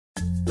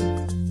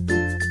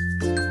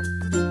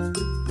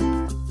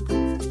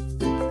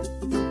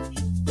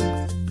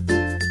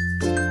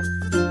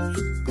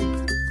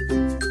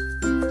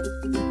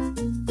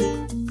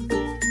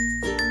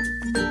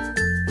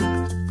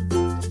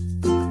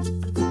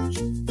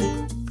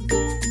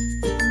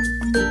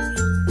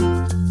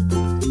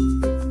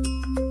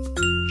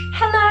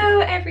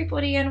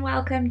And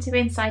welcome to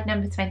Inside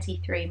Number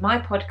 23, my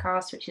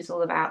podcast which is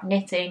all about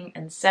knitting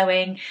and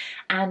sewing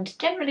and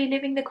generally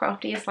living the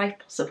craftiest life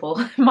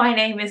possible. My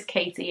name is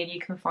Katie and you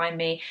can find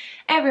me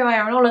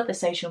everywhere on all of the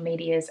social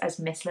medias as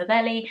Miss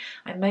Lavelli.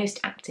 I'm most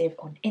active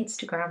on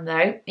Instagram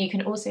though. You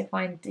can also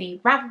find the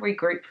Ravelry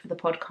group for the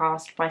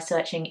podcast by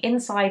searching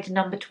Inside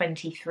Number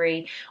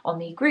 23 on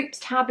the groups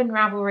tab in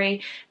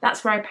Ravelry.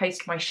 That's where I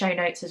post my show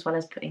notes as well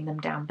as putting them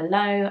down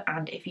below,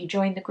 and if you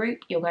join the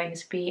group you're going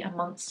to be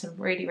amongst some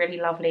really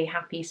lovely,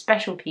 happy,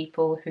 special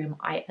people whom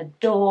I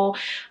adore.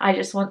 I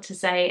just want to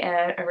say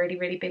a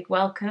really big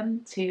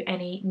welcome to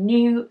any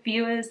new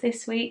viewers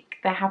this week.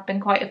 There have been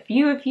quite a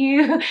few of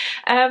you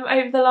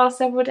over the last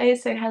several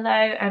days, so hello,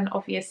 and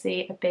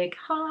obviously a big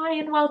hi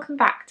and welcome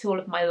back to all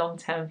of my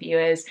long-term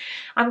viewers.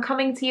 I'm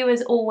coming to you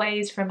as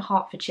always from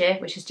Hertfordshire,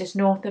 which is just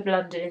north of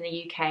London in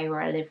the UK,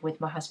 where I live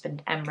with my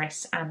husband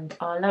Emrys and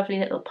our lovely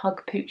little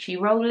pug Poochie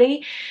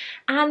Rolly.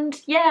 And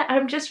yeah,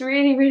 I'm just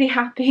really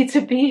happy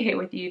to be here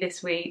with you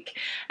this week.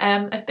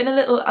 I've been a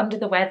little under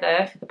the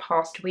weather for the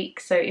past week,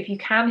 so if you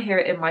can hear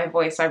it in my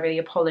voice, I really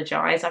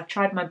apologise. I've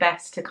tried my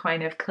best to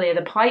kind of clear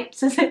the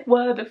pipes, as it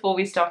were, before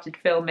we started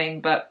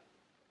filming, but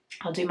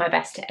I'll do my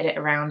best to edit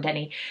around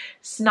any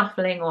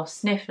snuffling or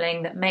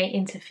sniffling that may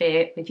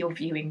interfere with your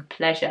viewing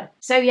pleasure.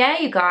 So yeah,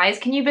 you guys,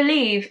 can you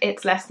believe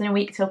it's less than a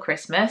week till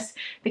Christmas?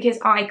 Because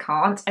I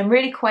can't. I'm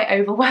really quite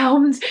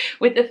overwhelmed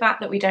with the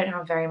fact that we don't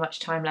have very much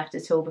time left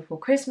at all before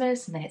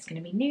Christmas, and then it's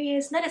going to be New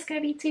Year's, and then it's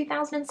going to be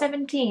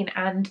 2017,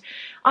 and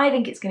I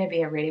think it's going to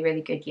be a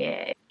really good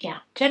year. Yeah,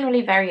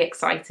 generally very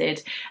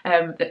excited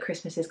that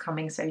Christmas is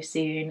coming so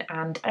soon,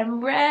 and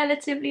I'm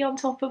relatively on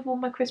top of all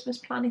my Christmas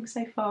planning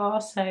so far,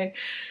 so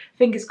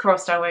fingers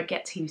crossed I won't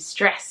get too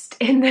stressed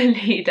in the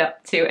lead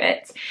up to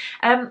it.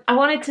 I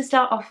wanted to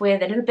start off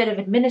with a little bit of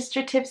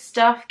administrative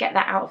stuff, get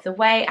that out of the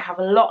way. I have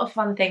a lot of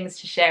fun things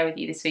to share with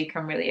you this week.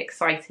 I'm really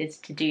excited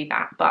to do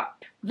that, but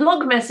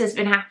Vlogmas has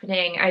been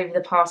happening over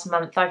the past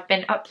month. I've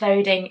been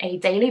uploading a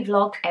daily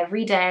vlog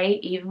every day,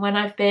 even when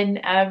I've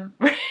been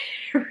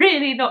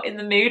really not in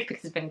the mood,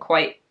 because it's been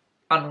quite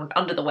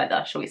under the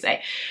weather, shall we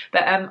say.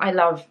 But I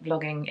love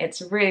vlogging.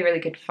 It's really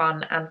good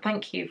fun, and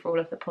thank you for all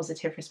of the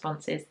positive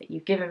responses that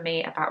you've given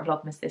me about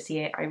Vlogmas this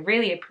year. I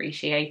really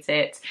appreciate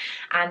it,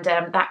 and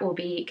that will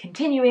be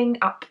continuing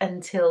up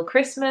until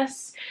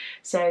Christmas.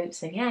 So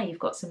yeah, you've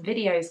got some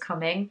videos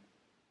coming.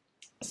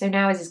 So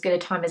now is as good a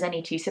time as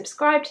any to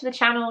subscribe to the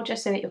channel,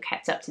 just so that you're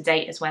kept up to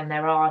date as when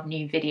there are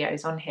new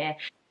videos on here.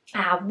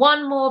 I have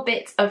one more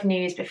bit of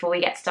news before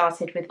we get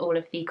started with all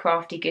of the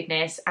crafty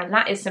goodness, and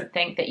that is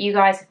something that you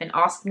guys have been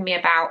asking me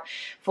about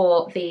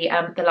for the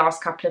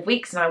last couple of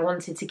weeks, and I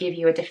wanted to give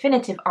you a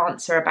definitive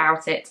answer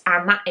about it,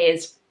 and that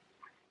is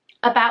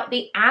about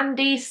the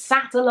Andy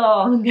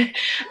Sat-Along.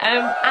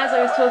 As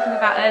I was talking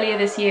about earlier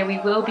this year, we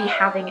will be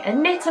having a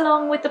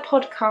knit-along with the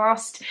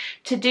podcast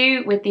to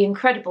do with the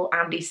incredible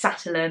Andy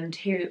Satterland,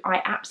 who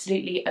I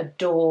absolutely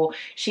adore.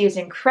 She is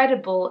an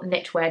incredible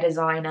knitwear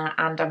designer,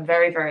 and I'm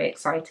very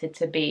excited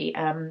to be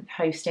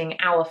hosting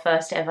our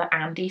first ever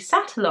Andy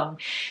Sat-Along.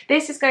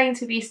 This is going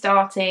to be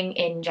starting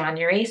in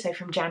January, so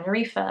from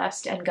January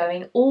 1st and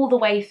going all the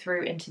way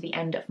through into the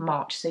end of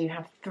March, so you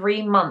have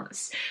 3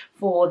 months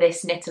for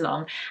this knit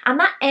along, and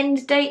that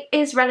end date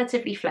is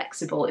relatively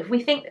flexible. If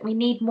we think that we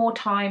need more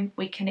time,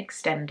 we can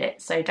extend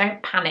it, so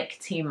don't panic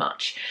too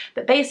much.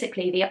 But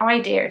basically the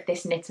idea of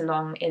this knit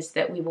along is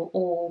that we will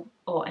all,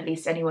 or at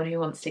least anyone who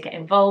wants to get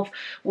involved,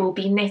 will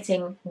be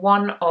knitting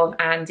one of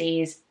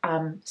Andy's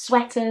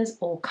sweaters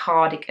or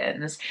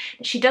cardigans.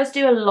 She does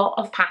do a lot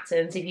of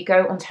patterns. If you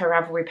go onto her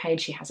Ravelry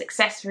page, she has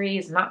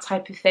accessories and that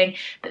type of thing,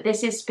 but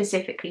this is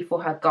specifically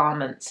for her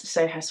garments,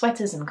 so her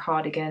sweaters and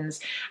cardigans,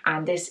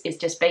 and this is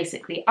just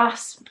basically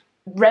us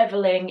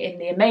reveling in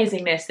the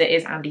amazingness that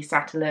is Andy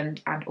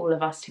Satterland and all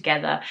of us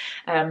together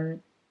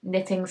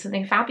knitting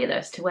something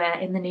fabulous to wear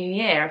in the new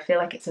year. I feel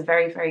like it's a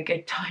very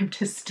good time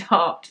to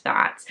start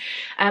that.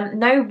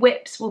 No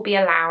whips will be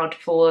allowed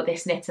for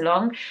this knit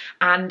along,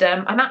 and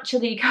I'm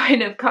actually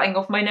kind of cutting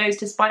off my nose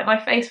to spite my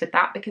face with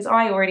that, because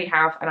I already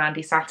have an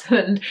Andy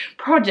Satterland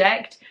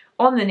project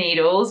on the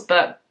needles,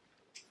 but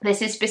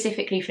this is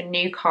specifically for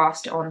new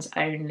cast-ons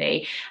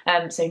only.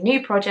 So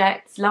new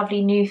projects,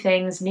 lovely new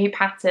things, new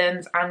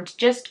patterns, and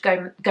just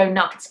go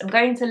nuts. I'm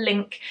going to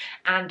link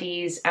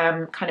Andy's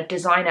kind of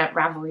designer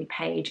Ravelry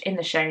page in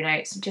the show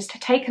notes, just to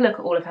take a look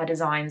at all of her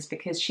designs,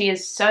 because she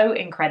is so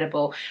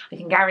incredible. I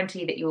can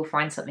guarantee that you will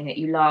find something that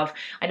you love.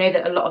 I know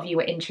that a lot of you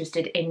are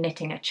interested in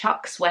knitting a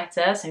Chuck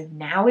sweater, so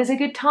now is a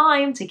good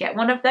time to get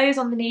one of those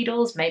on the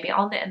needles. Maybe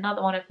I'll knit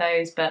another one of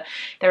those, but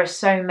there are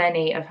so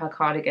many of her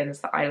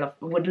cardigans that I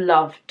would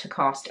love to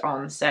cast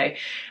on. So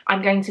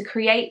I'm going to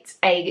create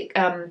a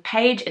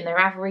page in the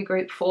Ravelry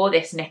group for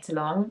this knit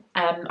along.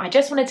 I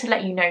just wanted to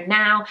let you know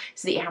now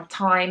so that you have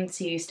time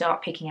to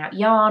start picking out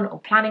yarn or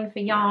planning for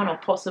yarn, or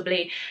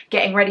possibly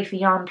getting ready for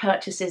yarn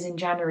purchases in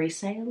January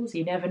sales,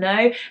 you never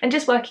know, and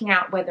just working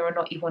out whether or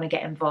not you want to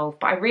get involved.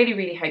 But I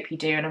really hope you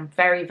do, and I'm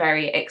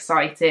very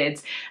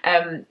excited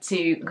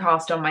to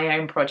cast on my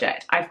own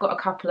project. I've got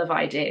a couple of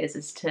ideas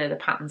as to the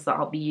patterns that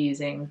I'll be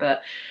using,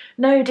 but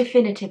no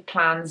definitive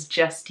plans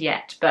just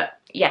yet. But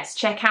yes,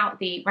 check out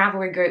the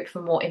Ravelry group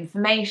for more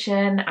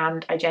information,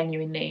 and I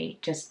genuinely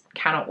just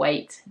cannot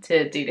wait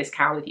to do this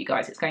cowl with you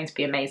guys. It's going to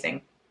be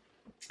amazing.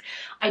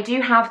 I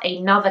do have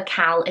another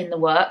cowl in the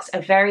works,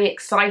 a very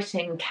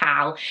exciting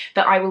cowl,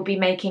 that I will be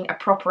making a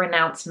proper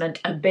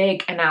announcement, a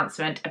big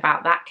announcement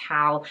about that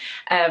cowl.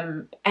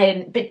 And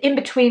in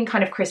between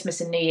kind of Christmas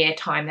and New Year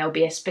time, there'll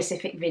be a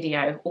specific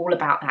video all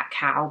about that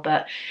cowl.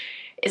 But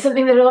it's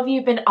something that a lot of you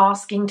have been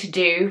asking to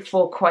do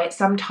for quite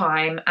some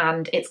time,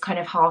 and it's kind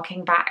of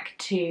harking back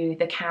to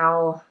the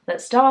cowl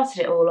that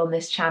started it all on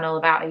this channel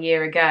about a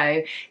year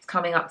ago. It's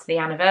coming up to the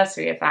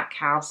anniversary of that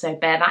cowl, so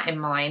bear that in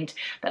mind.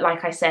 But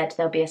like I said,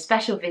 there'll be a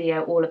special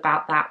video all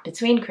about that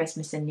between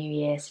Christmas and New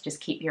Year, so just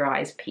keep your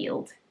eyes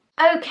peeled.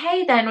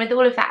 Okay then, with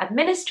all of that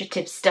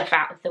administrative stuff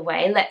out of the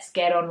way, let's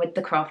get on with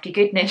the crafty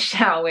goodness,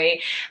 shall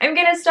we? I'm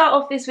going to start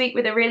off this week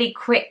with a really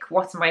quick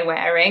what am I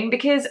wearing,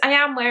 because I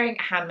am wearing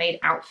a handmade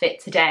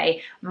outfit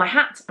today. My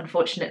hat,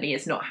 unfortunately,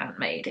 is not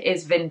handmade. It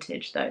is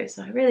vintage though,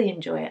 so I really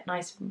enjoy it.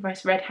 Nice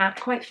red hat,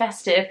 quite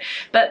festive,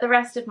 but the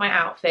rest of my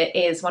outfit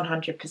is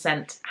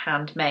 100%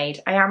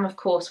 handmade. I am, of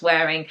course,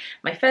 wearing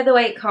my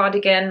Featherweight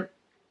cardigan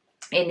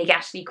in the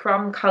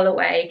Gashleycrumb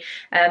colourway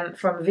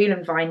from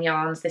Voolenvine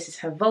yarns. This is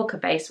her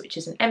Volca base, which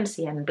is an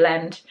MCN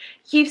blend.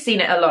 You've seen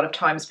it a lot of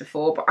times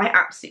before, but I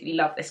absolutely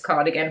love this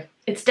cardigan.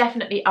 It's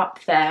definitely up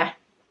there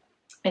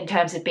in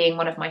terms of being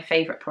one of my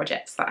favourite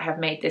projects that I have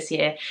made this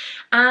year.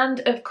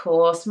 And of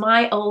course,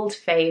 my old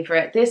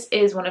favourite, this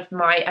is one of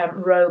my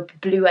Robe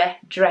Bleuet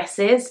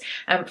dresses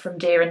from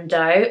Deer and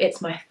Doe.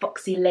 It's my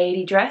Foxy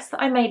Lady dress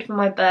that I made for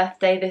my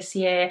birthday this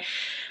year.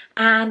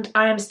 And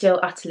I am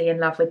still utterly in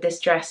love with this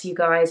dress, you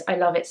guys. I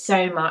love it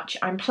so much.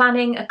 I'm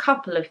planning a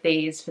couple of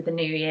these for the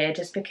new year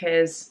just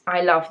because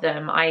I love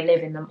them. I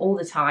live in them all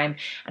the time,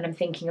 and I'm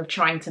thinking of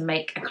trying to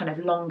make a kind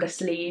of longer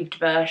sleeved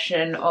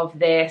version of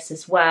this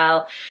as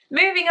well.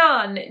 Moving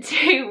on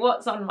to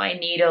what's on my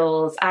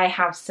needles. I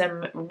have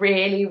some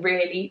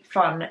really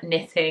fun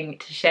knitting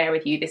to share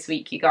with you this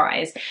week, you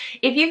guys.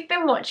 If you've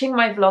been watching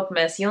my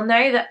Vlogmas, you'll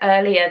know that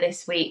earlier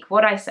this week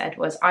what I said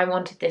was I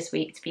wanted this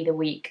week to be the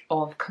week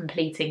of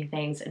completing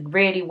things and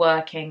really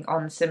working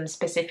on some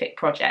specific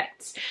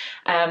projects,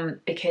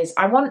 because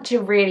I want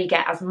to really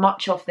get as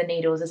much off the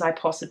needles as I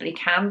possibly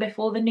can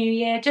before the new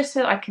year, just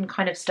so I can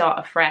kind of start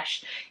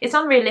afresh. It's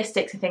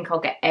unrealistic to think I'll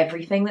get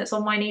everything that's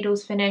on my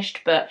needles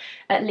finished, but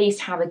at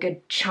least have a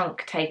good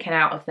chunk taken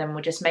out of them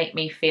will just make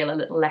me feel a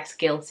little less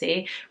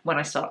guilty when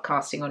I start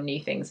casting on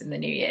new things in the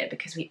new year,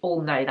 because we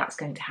all know that's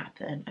going to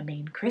happen. I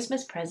mean,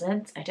 Christmas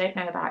presents, I don't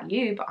know about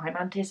you, but I'm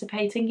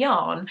anticipating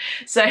yarn,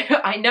 so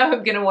I know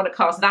I'm going to want to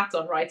cast that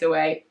on right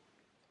away.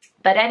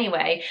 But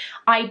anyway,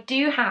 I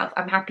do have,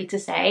 I'm happy to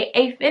say,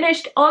 a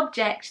finished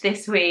object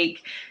this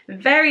week.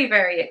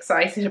 Very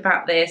excited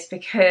about this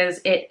because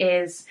it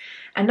is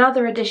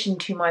another addition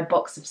to my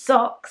box of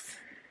socks.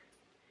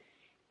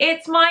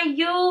 It's my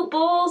Yule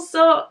Ball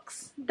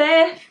socks.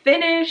 They're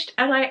finished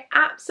and I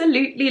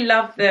absolutely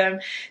love them.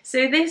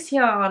 So this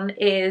yarn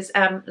is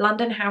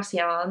London House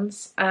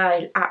yarns.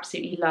 I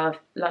absolutely love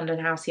London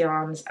House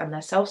yarns, and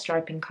their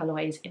self-striping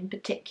colourways in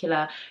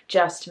particular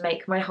just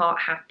make my heart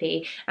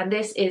happy. And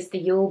this is the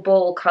Yule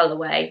Ball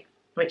colourway,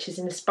 which is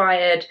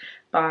inspired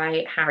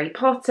by Harry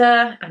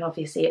Potter, and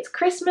obviously it's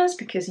Christmas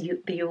because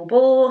the Yule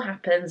Ball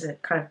happens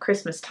at kind of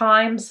Christmas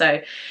time,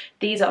 so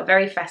these are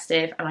very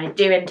festive, and I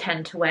do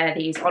intend to wear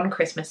these on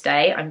Christmas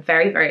Day. I'm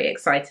very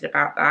excited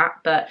about that.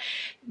 But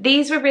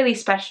these were really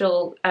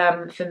special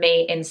for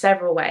me in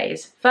several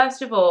ways.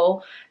 First of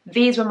all,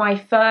 these were my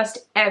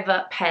first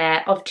ever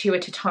pair of 2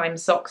 at a time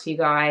socks, you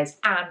guys,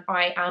 and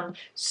I am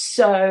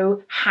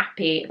so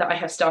happy that I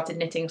have started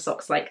knitting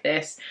socks like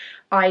this.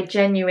 I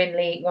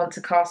genuinely want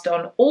to cast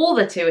on all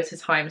the 2 at a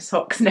time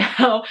socks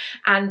now,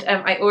 and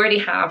I already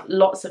have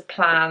lots of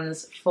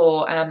plans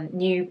for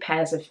new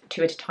pairs of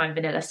 2 at a time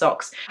vanilla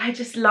socks. I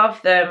just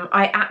love them.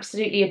 I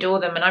absolutely adore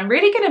them, and I'm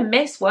really going to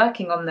miss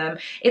working on them.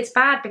 It's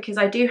bad because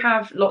I do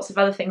have lots of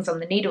other things on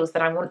the needles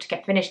that I want to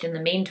get finished in the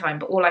meantime,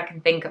 but all I can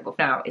think of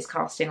now is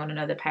casting on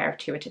another pair of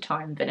 2 at a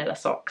time vanilla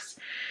socks.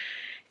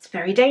 It's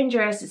very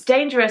dangerous. It's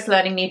dangerous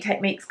learning new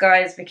techniques,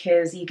 guys,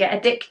 because you get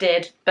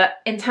addicted.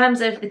 But in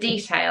terms of the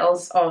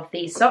details of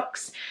these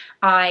socks,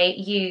 I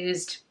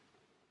used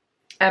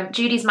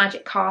Judy's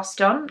Magic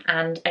Cast On,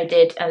 and I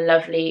did a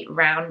lovely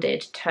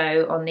rounded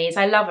toe on these.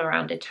 I love a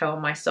rounded toe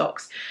on my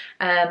socks.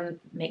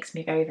 Makes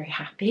me very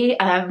happy.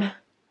 An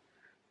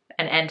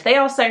end. They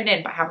are sewn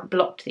in, but I haven't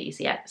blocked these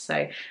yet, so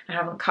I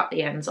haven't cut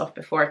the ends off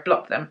before I've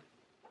blocked them.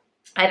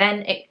 I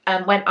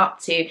then went up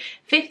to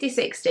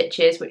 56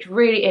 stitches, which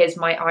really is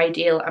my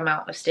ideal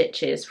amount of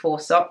stitches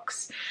for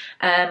socks.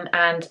 And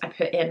I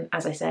put in,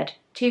 as I said,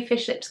 2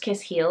 fish lips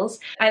kiss heels.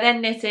 I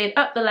then knitted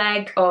up the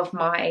leg of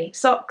my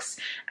socks,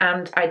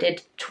 and I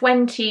did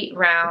 20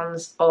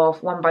 rounds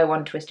of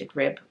 1x1 twisted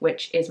rib,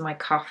 which is my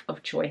cuff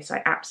of choice.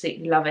 I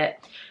absolutely love it.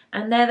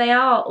 And there they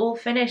are, all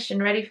finished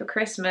and ready for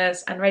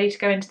Christmas and ready to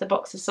go into the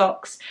box of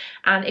socks.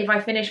 And if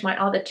I finish my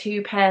other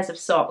 2 pairs of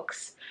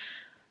socks,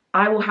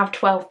 I will have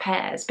 12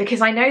 pairs,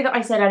 because I know that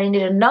I said I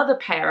needed another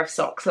pair of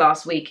socks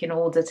last week in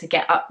order to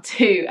get up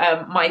to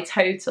my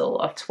total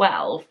of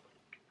 12.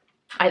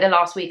 Either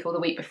last week or the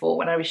week before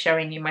when I was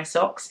showing you my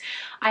socks.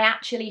 I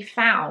actually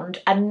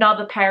found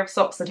another pair of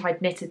socks that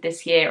I'd knitted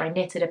this year. I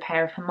knitted a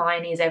pair of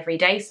Hermione's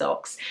Everyday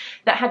socks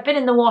that had been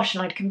in the wash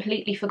and I'd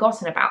completely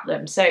forgotten about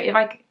them. So if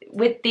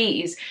with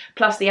these,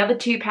 plus the other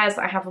 2 pairs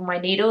that I have on my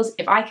needles,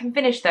 if I can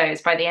finish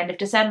those by the end of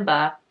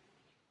December,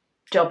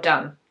 job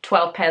done.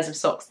 12 pairs of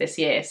socks this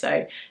year,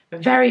 so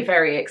very,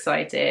 very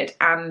excited.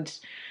 And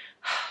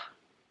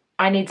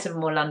I need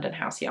some more London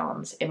House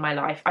yarns in my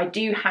life. I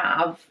do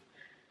have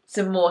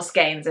some more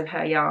skeins of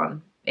her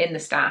yarn in the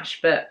stash,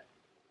 but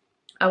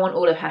I want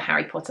all of her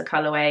Harry Potter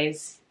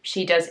colourways.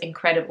 She does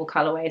incredible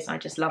colourways and I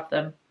just love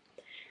them.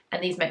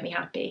 And these make me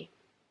happy.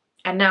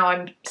 And now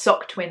I'm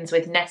sock twins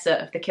with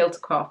Nessa of the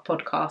Kiltercraft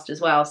podcast as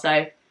well,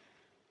 so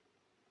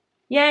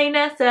yay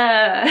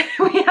Nessa!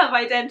 We have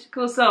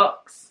identical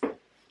socks.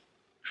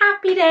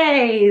 Happy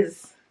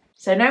days!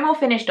 So no more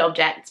finished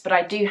objects, but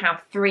I do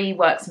have 3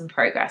 works in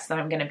progress that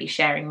I'm going to be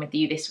sharing with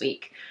you this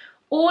week.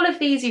 All of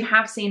these you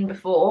have seen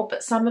before,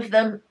 but some of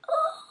them,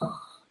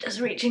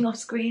 just reaching off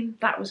screen,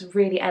 that was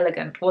really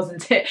elegant,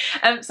 wasn't it?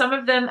 Some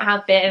of them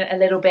have been a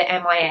little bit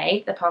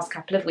MIA the past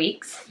couple of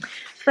weeks.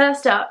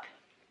 First up,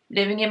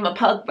 living in my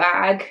pug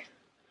bag,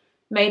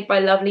 made by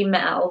lovely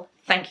Mel.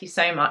 Thank you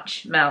so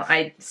much, Mel.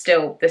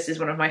 This is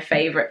one of my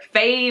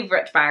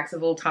favourite bags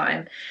of all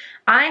time.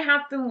 I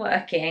have been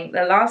working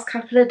the last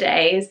couple of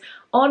days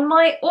on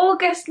my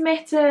August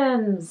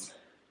mittens.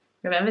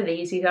 Remember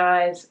these, you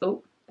guys?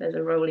 Oh, there's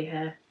a rolly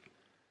hair.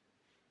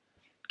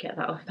 Get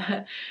that off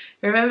there.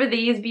 Remember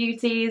these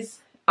beauties?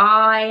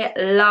 I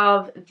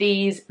love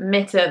these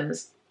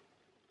mittens.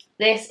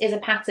 This is a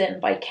pattern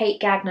by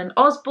Kate Gagnan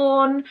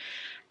Osborn,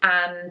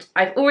 and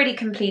I've already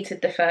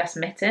completed the first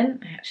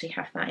mitten. I actually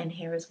have that in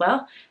here as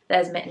well.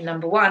 There's mitten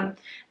number 1,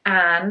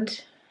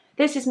 and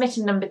this is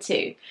mitten number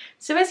 2.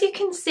 So as you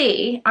can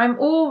see, I'm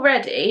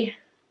already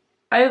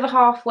over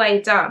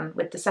halfway done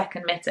with the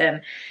second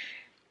mitten.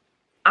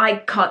 I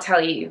can't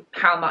tell you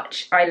how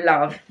much I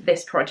love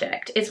this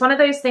project. It's one of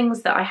those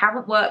things that I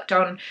haven't worked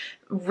on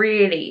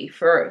really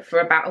for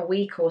about a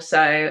week or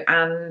so,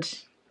 and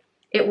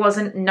it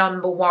wasn't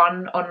number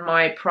 1 on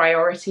my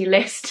priority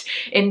list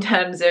in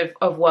terms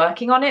of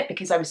working on it,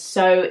 because I was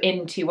so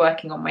into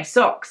working on my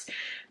socks.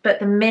 But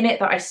the minute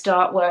that I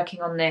start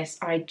working on this,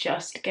 I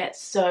just get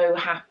so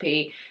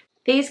happy.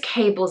 These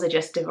cables are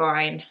just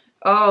divine.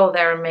 Oh,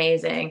 they're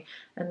amazing.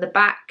 And the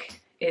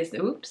back is,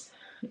 oops,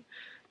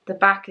 the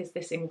back is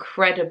this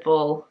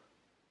incredible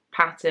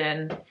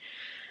pattern.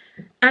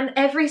 And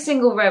every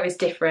single row is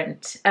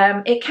different.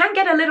 It can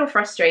get a little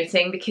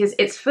frustrating because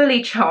it's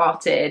fully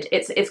charted.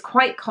 It's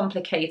quite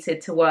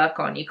complicated to work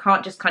on. You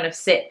can't just kind of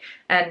sit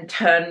and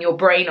turn your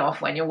brain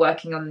off when you're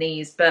working on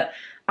these, but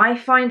I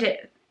find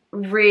it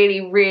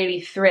really,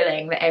 really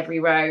thrilling that every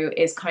row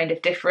is kind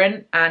of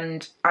different,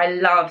 and I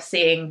love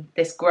seeing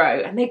this grow.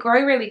 And they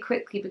grow really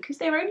quickly because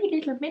they're only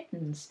little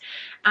mittens,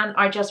 and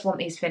I just want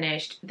these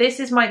finished.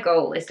 This is my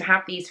goal, is to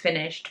have these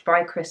finished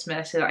by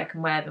Christmas so that I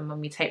can wear them when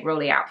we take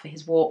Rolly out for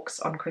his walks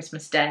on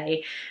Christmas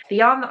Day. The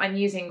yarn that I'm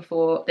using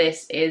for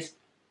this is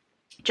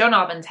John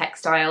Arbon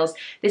Textiles.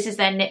 This is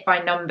their Knit by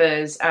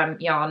Numbers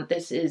yarn.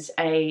 This is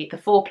the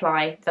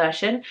 4-ply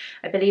version.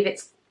 I believe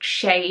it's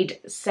shade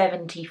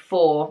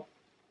 74.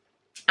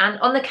 And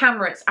on the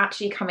camera, it's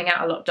actually coming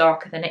out a lot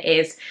darker than it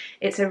is.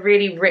 It's a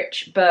really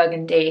rich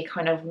burgundy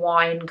kind of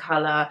wine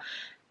colour,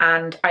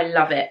 and I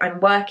love it. I'm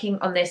working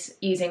on this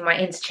using my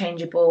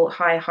interchangeable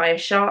higher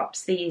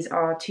sharps. These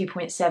are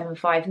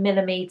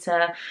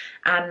 2.75mm,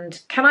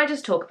 and can I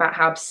just talk about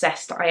how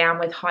obsessed I am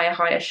with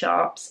higher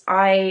sharps?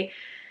 I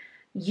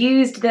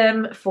used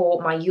them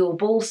for my Yule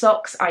Ball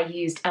socks. I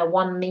used a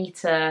 1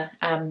 metre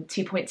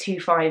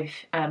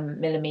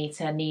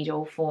 2.25mm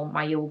needle for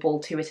my Yule Ball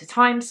 2 at a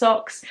time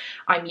socks.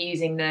 I'm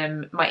using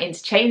them, my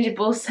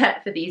interchangeable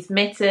set, for these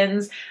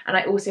mittens, and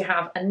I also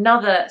have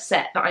another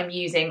set that I'm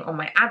using on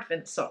my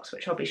Advent socks,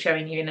 which I'll be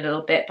showing you in a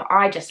little bit, but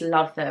I just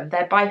love them.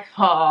 They're by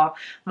far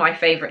my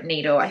favourite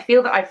needle. I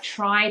feel that I've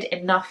tried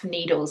enough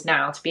needles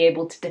now to be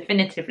able to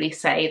definitively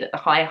say that the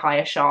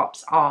higher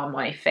sharps are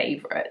my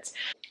favourite.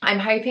 I'm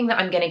hoping that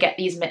I'm going to get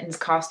these mittens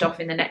cast off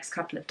in the next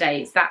couple of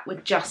days. That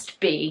would just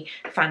be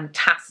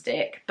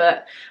fantastic,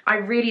 but I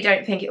really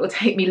don't think it will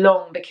take me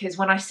long, because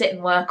when I sit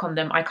and work on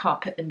them, I can't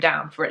put them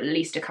down for at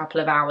least a couple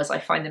of hours. I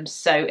find them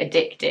so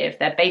addictive.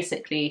 They're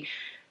basically,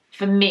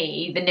 for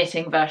me, the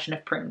knitting version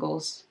of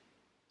Pringles,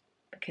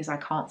 because I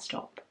can't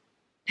stop.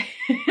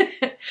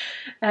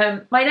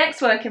 My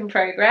next work in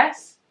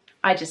progress,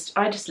 I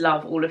just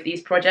love all of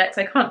these projects.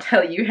 I can't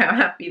tell you how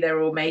happy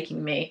they're all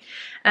making me.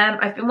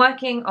 I've been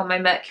working on my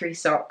Mercury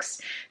socks.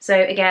 So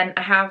again,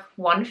 I have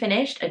one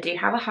finished. I do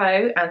have a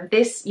hoe, and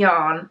this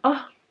yarn,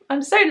 oh,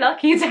 I'm so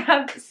lucky to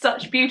have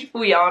such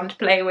beautiful yarn to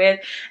play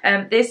with.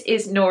 This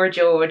is Norah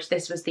George.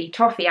 This was the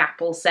Toffee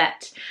Apple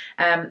set,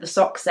 the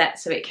sock set.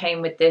 So it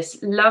came with this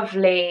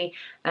lovely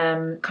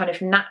kind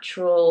of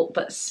natural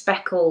but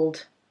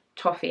speckled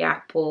toffee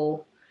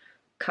apple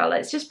colour.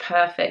 It's just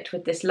perfect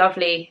with this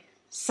lovely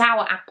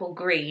sour apple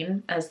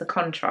green as the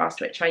contrast,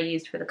 which I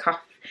used for the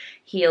cuff,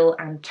 heel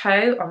and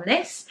toe on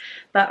this.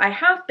 But I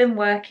have been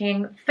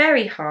working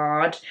very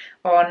hard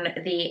on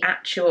the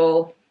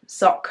actual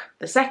sock,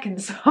 the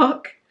second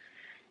sock,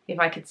 if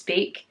I could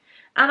speak,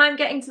 and I'm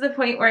getting to the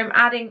point where I'm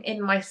adding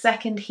in my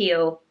second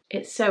heel.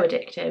 It's so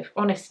addictive,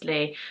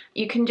 honestly.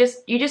 You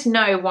just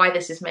know why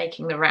this is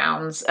making the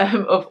rounds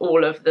of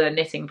all of the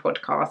knitting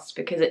podcasts,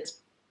 because it's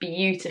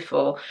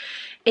beautiful.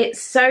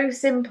 It's so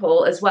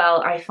simple as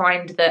well. I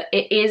find that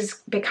it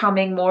is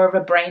becoming more of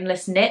a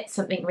brainless knit,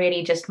 something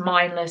really just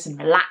mindless and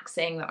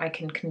relaxing that I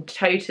can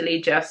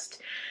totally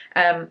just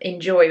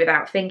enjoy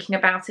without thinking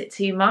about it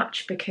too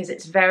much, because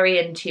it's very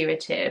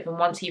intuitive, and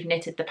once you've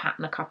knitted the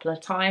pattern a couple of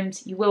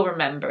times you will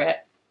remember it.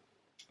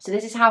 So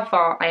this is how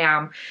far I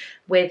am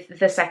with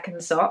the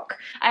second sock.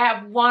 I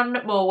have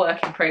one more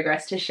work in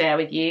progress to share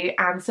with you,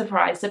 and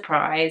surprise,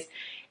 surprise,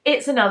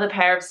 it's another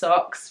pair of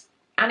socks.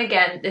 And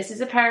again, this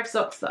is a pair of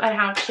socks that I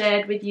have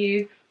shared with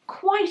you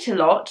quite a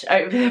lot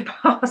over the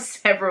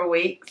past several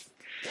weeks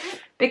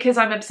because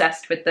I'm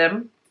obsessed with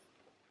them.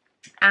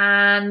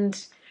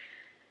 And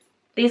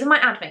these are my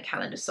advent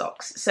calendar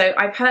socks. So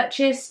I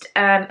purchased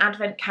an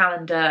advent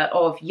calendar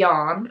of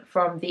yarn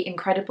from the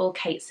incredible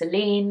Kate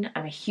Selene.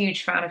 I'm a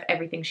huge fan of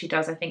everything she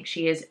does. I think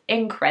she is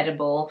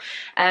incredible.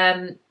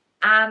 And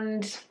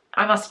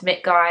I must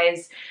admit,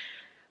 guys,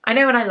 I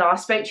know when I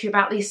last spoke to you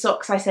about these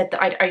socks, I said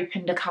that I'd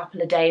opened a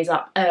couple of days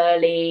up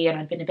early and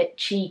I'd been a bit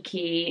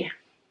cheeky.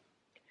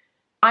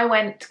 I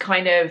went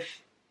kind of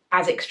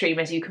as extreme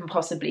as you can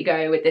possibly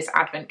go with this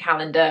advent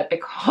calendar,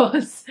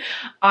 because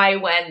I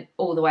went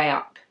all the way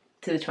up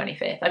to the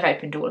 25th. I've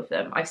opened all of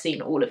them. I've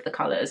seen all of the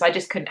colours. I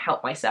just couldn't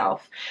help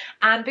myself.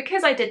 And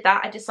because I did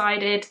that, I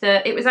decided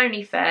that it was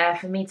only fair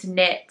for me to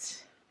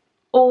knit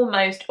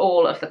almost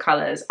all of the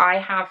colours. I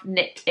have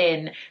knit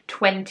in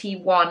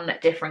 21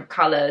 different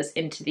colours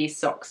into these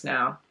socks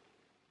now.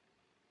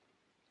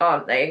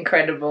 Aren't they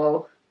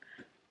incredible?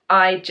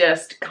 I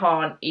just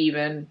can't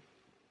even.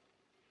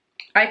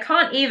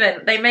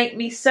 They make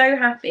me so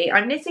happy.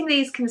 I'm knitting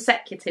these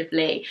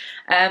consecutively,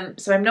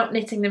 so I'm not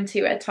knitting them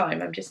two at a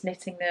time. I'm just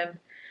knitting them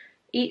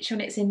each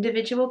on its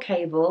individual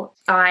cable.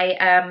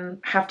 I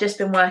have just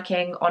been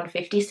working on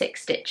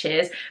 56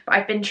 stitches, but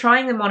I've been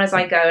trying them on as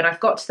I go, and I've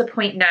got to the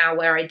point now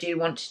where I do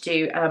want to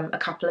do a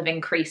couple of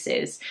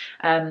increases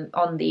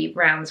on the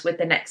rounds with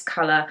the next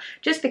colour,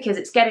 just because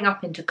it's getting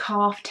up into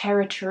calf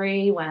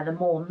territory where the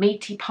more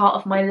meaty part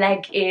of my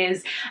leg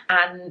is,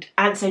 and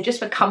so just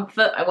for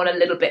comfort I want a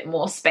little bit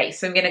more space.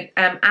 So I'm going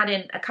to add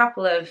in a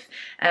couple of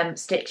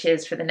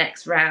stitches for the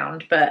next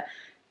round, but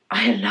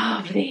I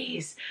love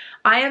these.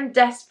 I am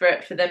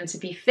desperate for them to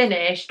be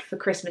finished for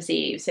Christmas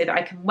Eve so that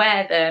I can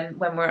wear them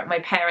when we're at my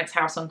parents'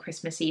 house on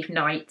Christmas Eve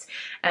night.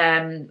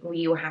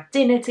 We will have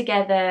dinner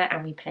together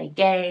and we play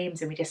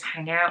games and we just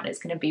hang out, and it's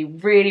going to be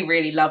really,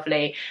 really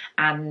lovely.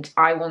 And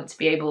I want to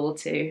be able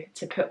to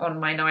put on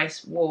my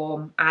nice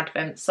warm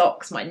advent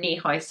socks, my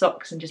knee-high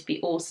socks, and just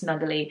be all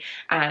snuggly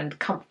and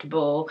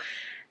comfortable.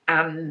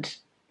 And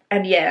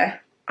yeah,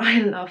 I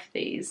love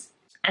these.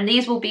 And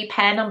these will be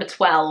pair number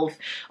 12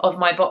 of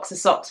my box of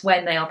socks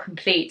when they are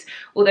complete.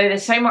 Although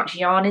there's so much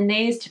yarn in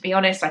these, to be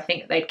honest, I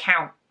think they'd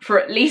count for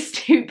at least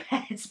 2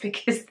 pairs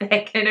because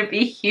they're going to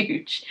be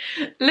huge.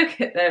 Look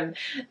at them.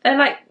 They're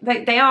like,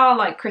 they are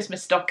like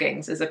Christmas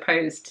stockings as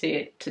opposed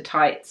to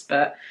tights,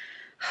 but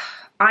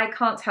I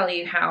can't tell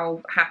you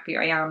how happy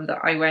I am that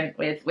I went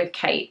with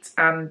Kate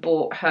and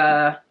bought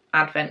her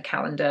advent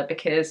calendar,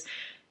 because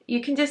you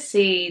can just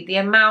see the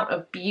amount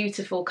of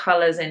beautiful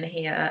colours in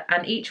here,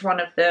 and each one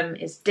of them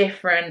is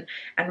different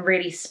and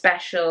really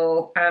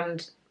special,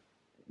 and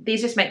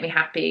these just make me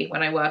happy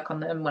when I work on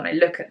them, when I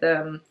look at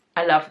them.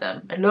 I love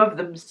them. I love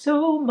them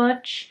so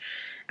much,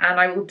 and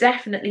I will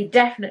definitely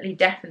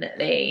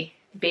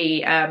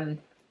be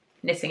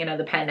knitting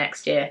another pair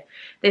next year.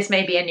 This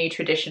may be a new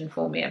tradition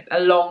for me, a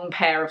long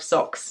pair of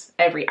socks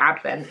every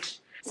Advent.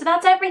 So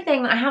that's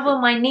everything that I have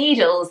on my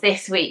needles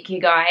this week,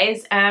 you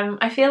guys.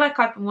 I feel like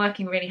I've been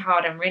working really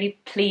hard. I'm really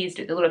pleased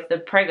with all of the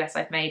progress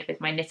I've made with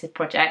my knitted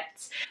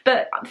projects.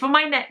 But for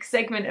my next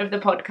segment of the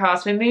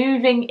podcast, we're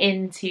moving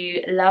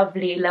into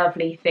lovely,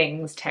 lovely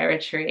things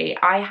territory.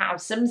 I have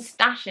some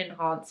stash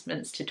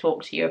enhancements to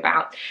talk to you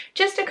about.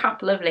 Just a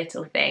couple of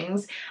little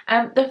things.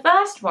 The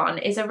first one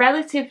is a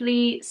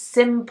relatively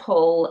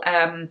simple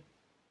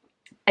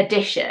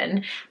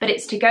addition, but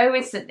it's to go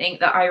with something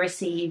that I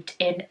received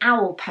in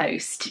Owl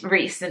Post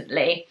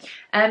recently.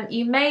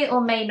 You may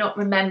or may not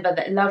remember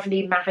that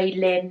lovely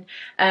Marie-Lynn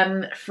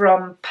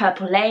from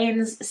Purple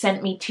Lanes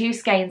sent me 2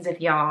 skeins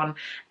of yarn.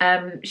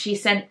 She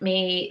sent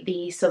me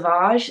the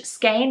Sauvage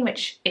skein,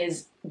 which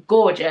is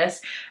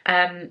gorgeous,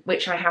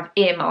 which I have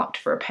earmarked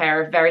for a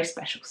pair of very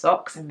special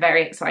socks. I'm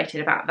very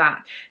excited about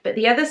that. But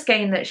the other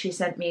skein that she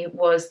sent me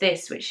was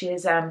this, which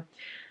is, and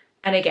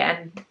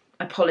again,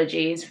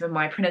 apologies for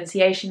my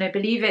pronunciation, I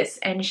believe it's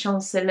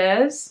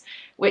enchanceuse,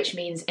 which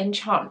means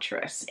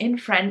enchantress in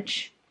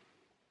French.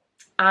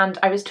 And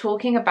I was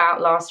talking about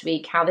last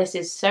week how this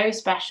is so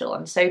special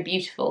and so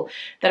beautiful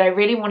that I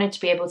really wanted to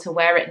be able to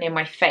wear it near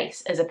my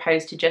face as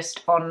opposed to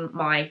just on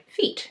my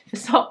feet for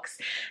socks.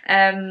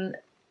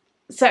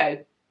 So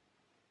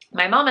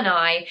my mum and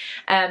I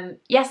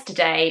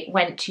yesterday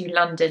went to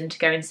London to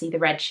go and see the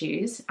Red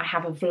Shoes. I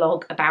have a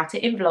vlog about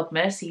it in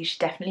Vlogmas, so you should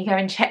definitely go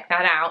and check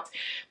that out.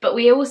 But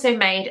we also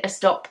made a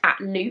stop at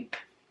Loop.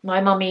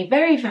 My mummy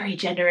very, very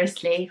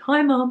generously,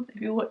 hi mum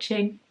if you're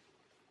watching,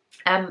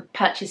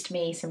 purchased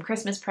me some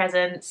Christmas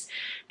presents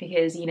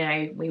because, you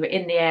know, we were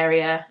in the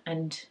area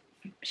and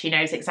she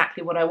knows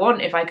exactly what I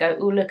want if I go,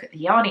 oh, look at the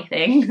yarny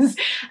things.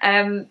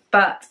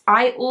 But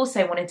I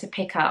also wanted to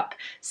pick up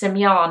some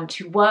yarn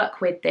to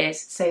work with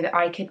this so that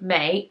I could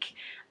make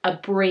a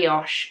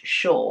brioche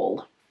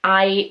shawl.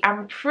 I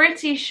am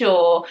pretty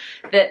sure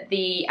that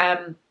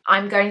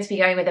I'm going to be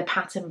going with a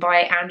pattern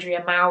by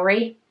Andrea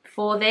Mowry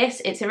for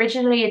this. It's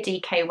originally a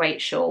DK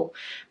weight shawl,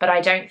 but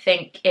I don't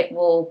think it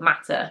will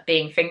matter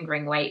being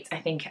fingering weight. I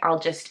think I'll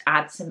just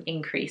add some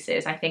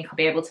increases. I think I'll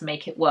be able to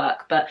make it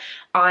work, but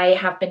I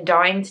have been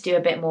dying to do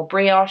a bit more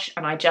brioche,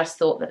 and I just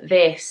thought that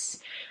this,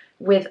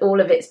 with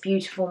all of its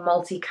beautiful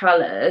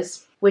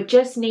multicolours, would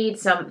just need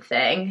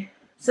something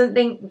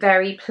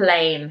very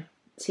plain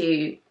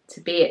to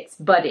be its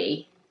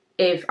buddy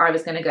if I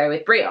was going to go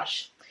with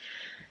brioche.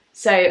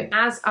 So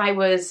as I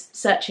was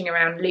searching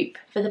around Loop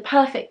for the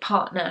perfect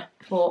partner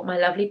for my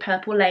lovely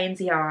Purple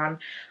Lanes yarn,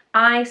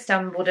 I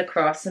stumbled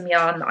across some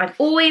yarn that I've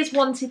always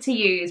wanted to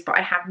use but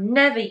I have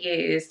never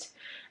used,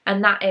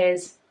 and that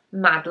is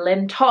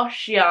Madeline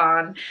Tosh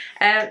yarn.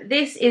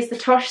 This is the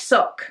Tosh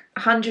sock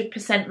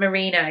 100%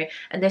 merino,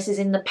 and this is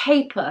in the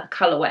paper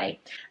colourway,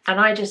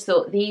 and I just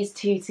thought these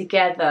two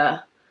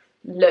together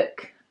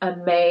look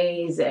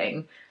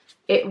amazing.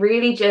 It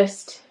really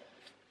just,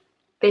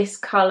 this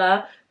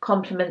colour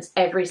complements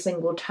every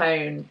single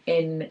tone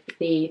in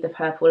the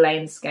Purple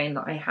Lane skein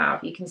that I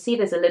have. You can see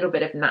there's a little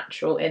bit of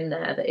natural in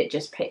there that it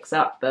just picks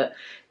up, but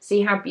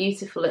see how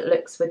beautiful it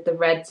looks with the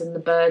reds and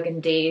the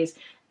burgundies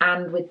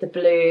and with the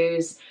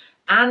blues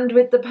and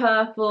with the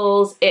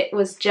purples. It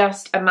was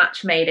just a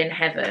match made in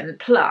heaven.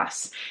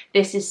 Plus,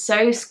 this is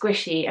so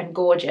squishy and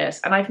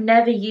gorgeous, and I've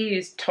never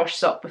used Tosh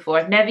sock before.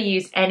 I've never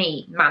used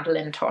any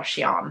Madeline Tosh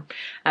yarn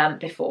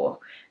before.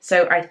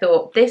 So I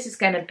thought this is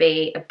going to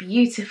be a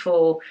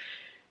beautiful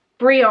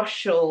brioche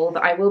shawl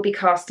that I will be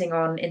casting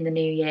on in the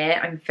new year.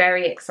 I'm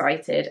very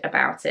excited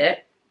about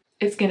it.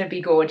 It's going to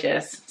be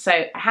gorgeous. So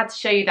I had to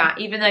show you that,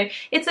 even though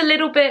it's a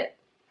little bit,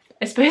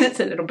 I suppose it's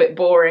a little bit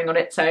boring on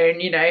its own,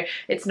 you know,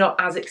 it's not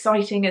as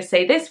exciting as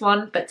say this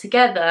one, but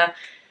together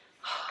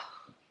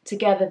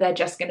they're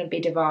just going to be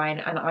divine,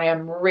 and I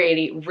am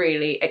really,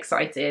 really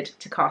excited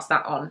to cast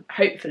that on,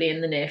 hopefully in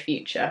the near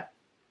future.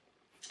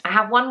 I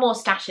have one more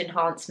stash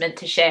enhancement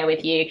to share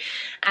with you,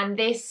 and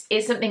this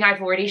is something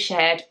I've already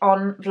shared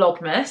on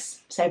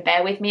Vlogmas, so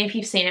bear with me if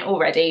you've seen it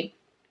already.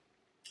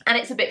 And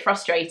it's a bit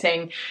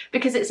frustrating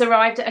because it's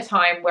arrived at a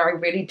time where I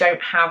really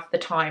don't have the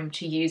time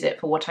to use it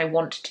for what I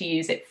want to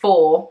use it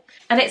for.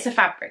 And it's a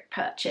fabric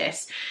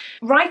purchase.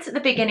 Right at the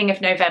beginning of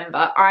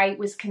November, I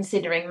was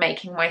considering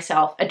making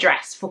myself a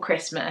dress for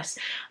Christmas.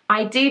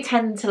 I do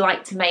tend to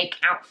like to make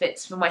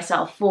outfits for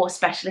myself for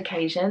special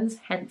occasions,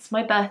 hence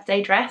my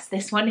birthday dress,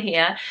 this one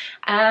here.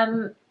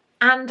 And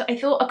I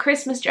thought a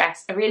Christmas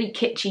dress, a really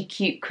kitschy,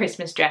 cute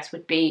Christmas dress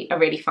would be a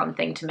really fun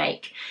thing to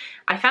make.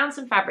 I found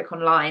some fabric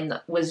online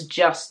that was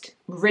just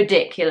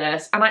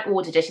ridiculous, and I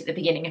ordered it at the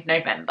beginning of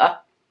November.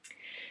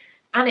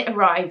 And it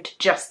arrived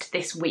just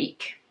this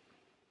week,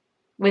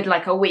 with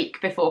like a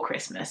week before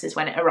Christmas is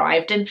when it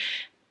arrived. And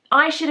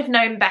I should have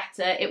known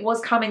better. It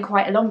was coming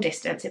quite a long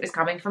distance. It was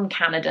coming from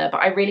Canada,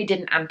 but I really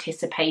didn't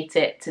anticipate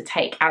it to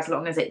take as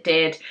long as it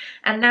did.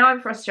 And now I'm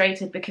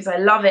frustrated because I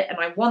love it and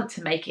I want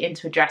to make it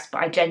into a dress,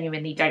 but I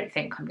genuinely don't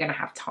think I'm going to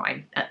have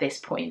time at this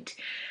point.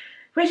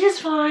 Which is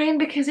fine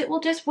because it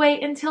will just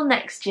wait until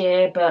next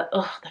year, but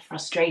oh, the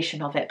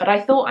frustration of it. But I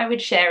thought I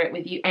would share it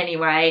with you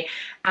anyway,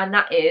 and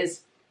that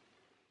is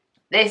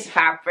this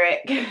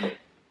fabric.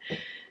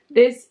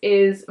 This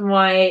is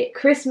my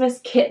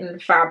Christmas kitten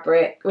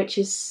fabric, which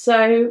is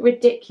so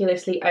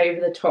ridiculously over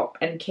the top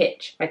and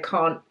kitsch. I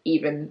can't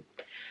even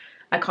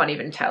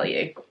tell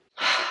you.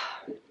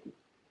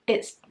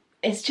 It's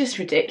just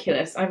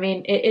ridiculous. I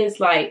mean, it is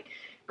like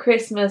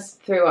Christmas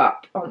threw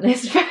up on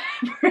this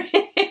fabric.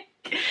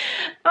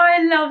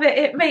 I love it.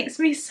 It makes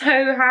me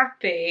so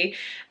happy.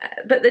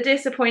 But the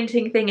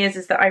disappointing thing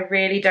is that I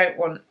really don't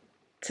want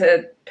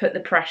to put the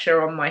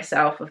pressure on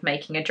myself of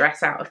making a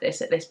dress out of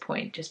this at this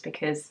point, just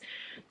because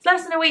it's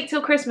less than a week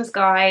till Christmas,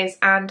 guys,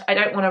 and I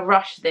don't want to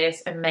rush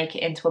this and make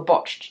it into a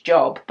botched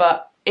job,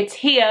 but it's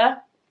here.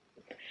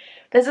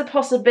 There's a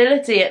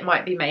possibility it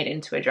might be made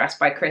into a dress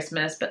by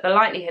Christmas, but the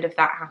likelihood of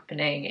that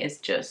happening is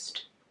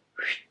just...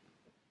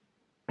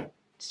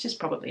 it's just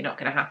probably not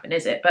going to happen,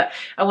 is it? But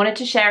I wanted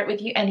to share it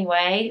with you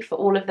anyway, for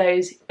all of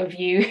those of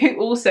you who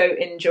also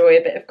enjoy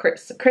a bit of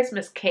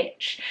Christmas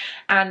kitsch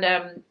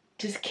and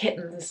just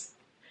kittens.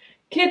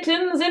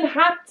 Kittens in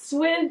hats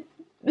with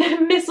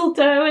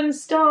mistletoe and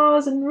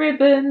stars and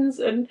ribbons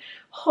and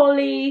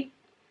holly.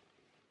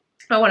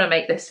 I want to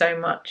make this so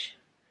much.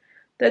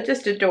 They're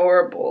just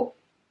adorable.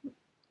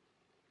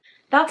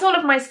 That's all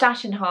of my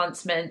stash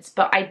enhancements,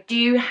 but I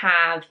do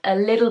have a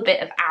little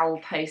bit of owl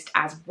post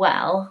as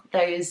well.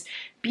 Those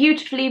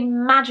beautifully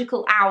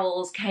magical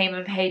owls came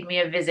and paid me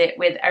a visit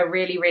with a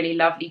really, really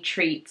lovely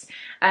treat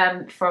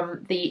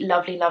from the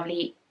lovely,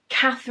 lovely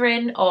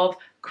Catherine of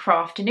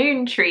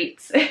Crafternoon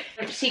Treats.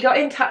 She got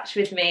in touch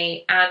with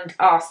me and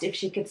asked if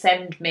she could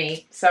send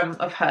me some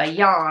of her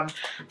yarn,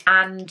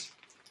 and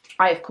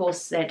I of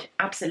course said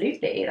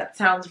absolutely, that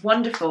sounds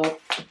wonderful.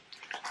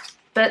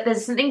 But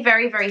there's something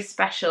very, very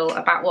special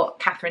about what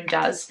Catherine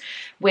does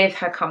with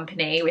her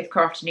company, with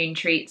Crafternoon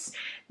Treats.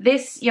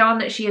 This yarn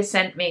that she has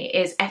sent me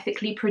is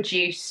ethically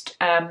produced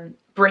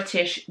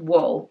British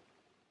wool.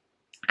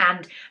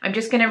 And I'm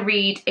just going to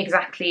read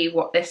exactly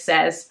what this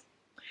says.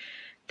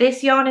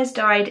 This yarn is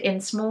dyed in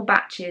small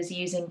batches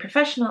using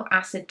professional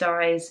acid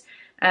dyes,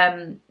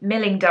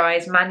 milling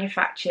dyes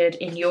manufactured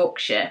in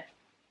Yorkshire.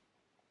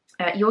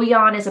 Your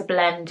yarn is a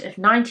blend of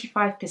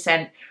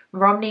 95%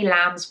 Romney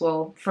lamb's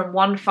wool from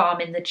one farm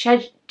in the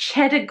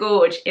Cheddar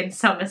Gorge in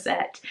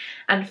Somerset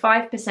and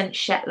 5%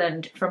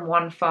 Shetland from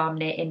one farm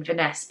near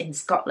Inverness in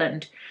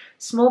Scotland.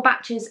 Small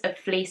batches of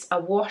fleece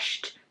are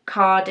washed,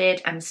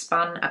 carded and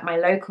spun at my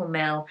local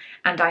mill,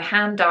 and I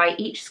hand dye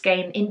each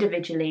skein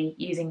individually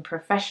using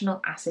professional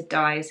acid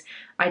dyes.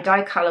 I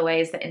dye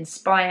colourways that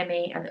inspire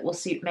me and that will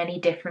suit many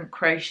different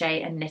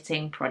crochet and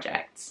knitting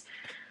projects.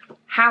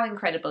 How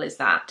incredible is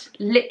that?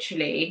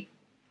 Literally,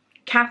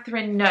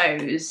 Catherine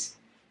knows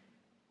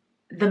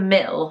the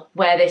mill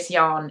where this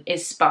yarn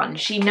is spun.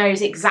 She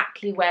knows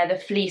exactly where the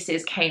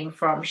fleeces came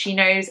from. She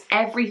knows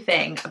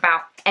everything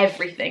about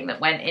everything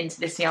that went into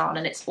this yarn,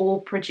 and it's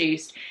all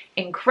produced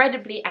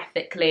incredibly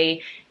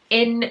ethically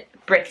in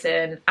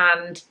Britain,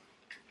 and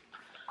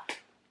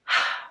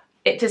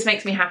it just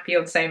makes me happy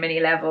on so many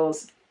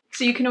levels.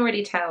 So you can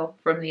already tell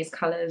from these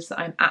colours that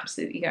I'm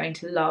absolutely going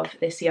to love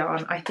this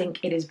yarn. I think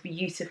it is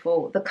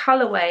beautiful. The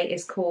colourway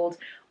is called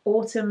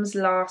Autumn's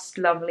Last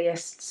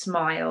Loveliest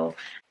Smile.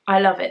 I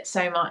love it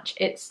so much.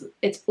 It's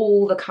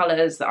all the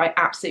colours that I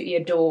absolutely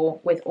adore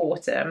with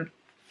autumn.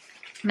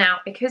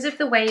 Now, because of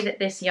the way that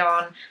this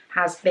yarn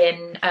has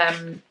been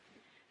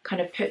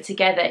kind of put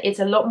together, it's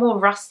a lot more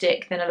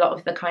rustic than a lot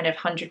of the kind of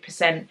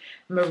 100%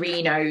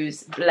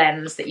 merinos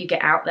blends that you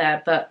get out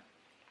there, but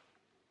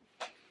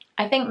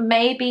I think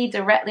maybe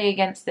directly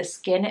against the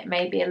skin it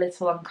may be a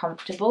little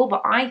uncomfortable,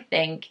 but I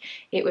think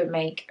it would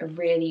make a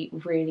really,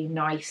 really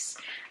nice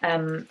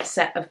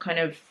set of kind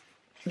of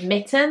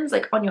mittens,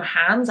 like on your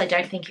hands. I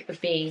don't think it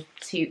would be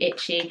too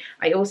itchy.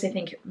 I also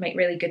think it would make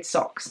really good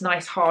socks,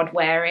 nice hard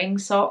wearing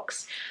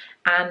socks,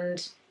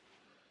 and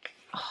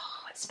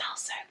oh, it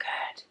smells so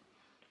good.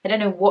 I don't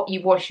know what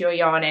you wash your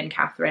yarn in,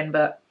 Catherine,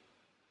 but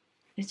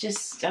it's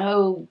just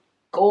so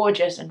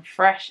gorgeous and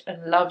fresh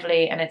and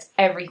lovely, and it's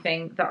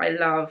everything that I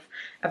love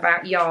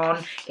about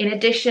yarn. In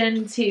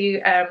addition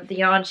to the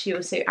yarn, she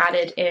also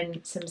added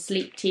in some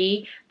Sleep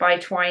Tea by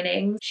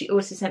Twinings. She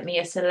also sent me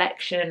a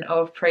selection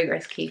of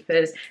Progress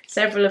Keepers,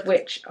 several of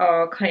which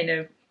are kind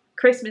of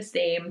Christmas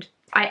themed.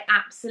 I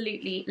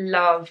absolutely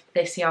love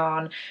this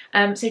yarn.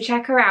 So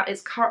check her out.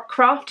 It's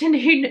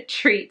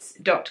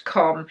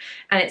crafternoontreats.com,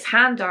 and it's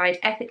hand-dyed,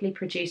 ethically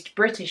produced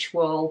British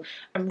wool.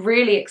 I'm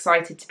really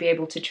excited to be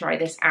able to try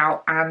this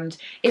out, and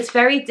it's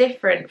very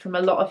different from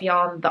a lot of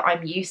yarn that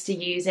I'm used to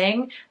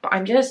using, but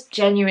I'm just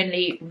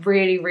genuinely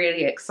really,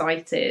 really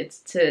excited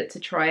to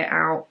try it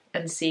out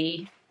and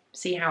see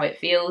how it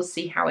feels,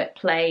 see how it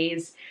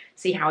plays,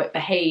 see how it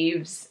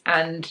behaves,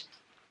 and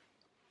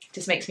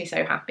just makes me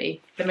so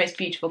happy. The most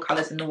beautiful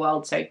colours in the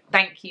world, so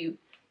thank you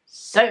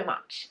so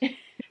much.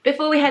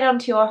 Before we head on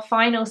to our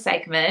final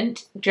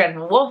segment,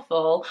 General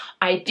Waffle,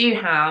 I do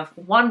have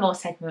one more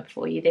segment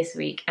for you this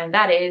week, and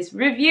that is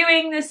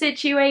reviewing the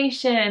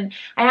situation.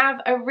 I have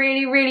a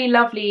really, really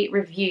lovely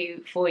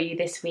review for you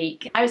this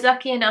week. I was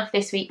lucky enough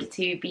this week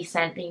to be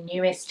sent the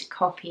newest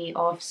copy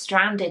of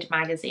Stranded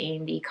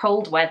magazine, the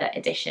cold weather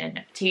edition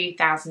of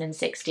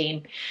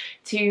 2016,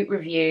 to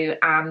review,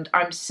 and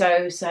I'm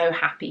so, so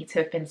happy to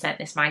have been sent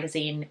this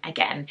magazine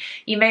again.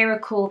 You may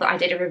recall that I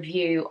did a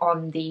review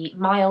on the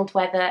mild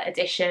weather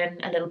edition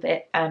a little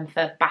bit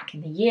further back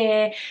in the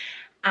year,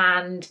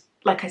 and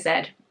like I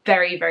said,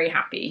 very, very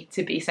happy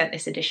to be sent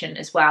this edition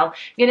as well. I'm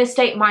going to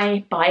state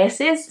my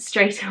biases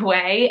straight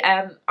away.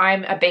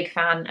 I'm a big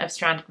fan of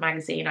Stranded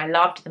magazine. I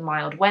loved the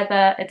mild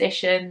weather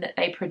edition that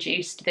they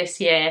produced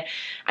this year.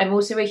 I'm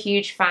also a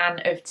huge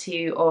fan of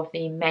two of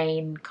the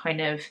main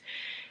kind of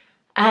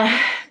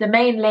the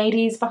main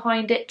ladies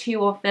behind it,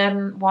 two of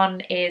them.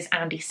 One is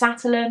Andy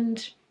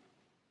Satterland.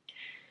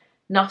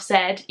 Enough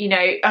said. You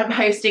know, I'm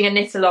hosting a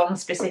knit along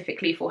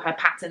specifically for her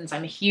patterns.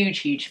 I'm a huge,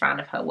 huge fan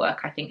of her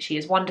work. I think she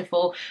is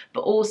wonderful,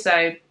 but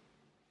also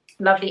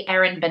lovely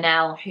Erin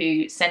Bennell,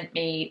 who sent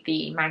me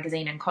the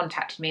magazine and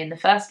contacted me in the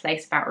first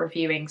place about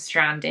reviewing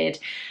Stranded.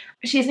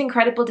 She's an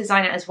incredible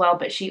designer as well,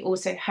 but she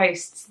also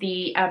hosts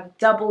the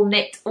Double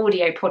Knit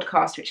audio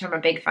podcast, which I'm a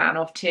big fan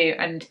of too,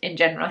 and in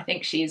general I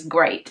think she's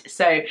great.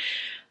 So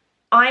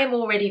I am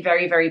already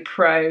very, very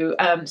pro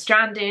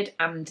Stranded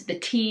and the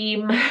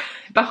team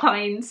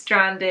behind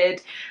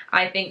Stranded.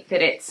 I think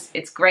that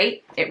it's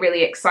great. It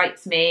really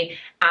excites me,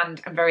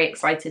 and I'm very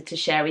excited to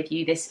share with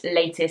you this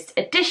latest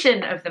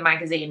edition of the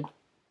magazine.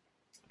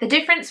 The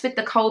difference with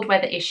the cold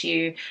weather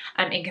issue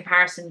in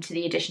comparison to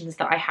the editions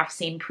that I have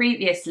seen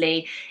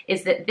previously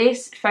is that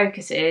this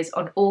focuses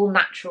on all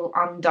natural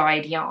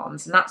undyed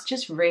yarns, and that's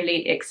just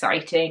really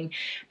exciting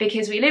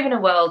because we live in a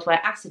world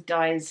where acid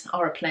dyes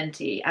are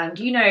aplenty, and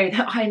you know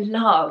that I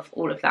love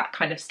all of that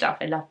kind of stuff.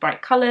 I love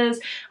bright colours,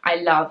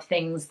 I love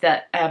things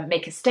that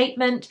make a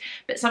statement,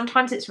 but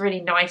sometimes it's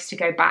really nice to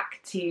go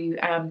back to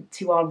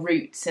our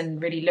roots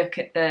and really look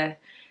at the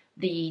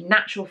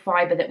natural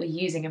fibre that we're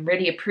using and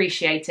really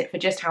appreciate it for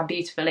just how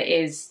beautiful it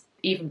is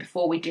even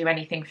before we do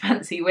anything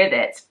fancy with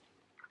it.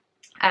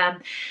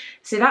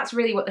 So that's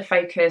really what the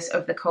focus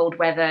of the cold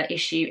weather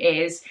issue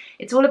is.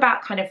 It's all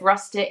about kind of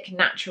rustic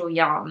natural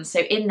yarns. So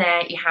in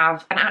there you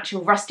have an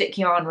actual rustic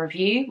yarn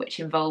review, which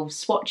involves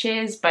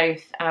swatches,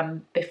 both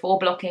before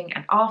blocking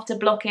and after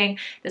blocking.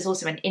 There's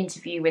also an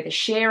interview with a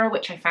shearer,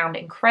 which I found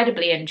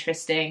incredibly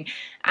interesting.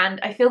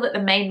 And I feel that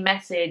the main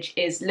message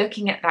is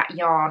looking at that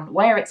yarn,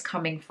 where it's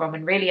coming from,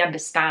 and really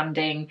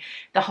understanding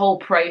the whole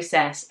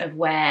process of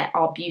where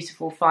our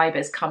beautiful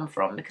fibres come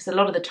from, because a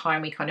lot of the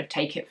time we kind of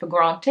take it for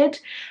granted,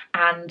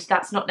 and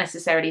that's not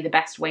necessarily the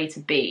best way to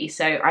be.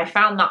 So I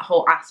found that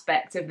whole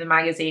aspect of the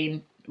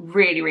magazine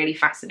really, really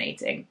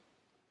fascinating.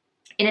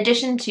 In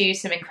addition to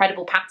some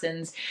incredible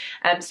patterns,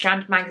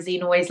 Stranded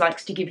magazine always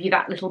likes to give you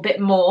that little bit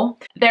more.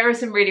 There are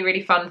some really,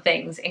 really fun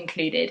things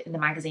included in the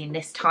magazine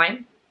this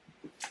time.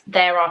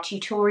 There are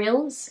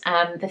tutorials.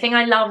 The thing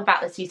I love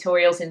about the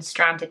tutorials in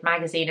Stranded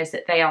magazine is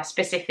that they are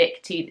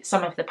specific to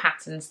some of the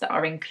patterns that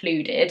are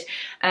included.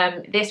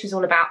 This was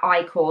all about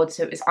I-cord,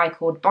 so it was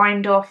I-cord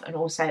bind off and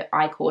also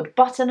I-cord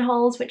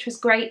buttonholes, which was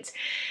great.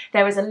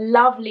 There was a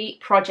lovely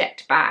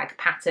project bag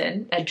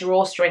pattern, a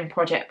drawstring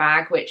project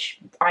bag, which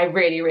I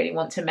really, really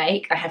want to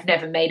make. I have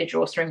never made a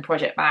drawstring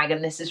project bag,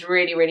 and this has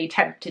really, really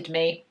tempted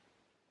me.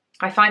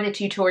 I find the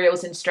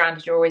tutorials in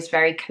Stranded are always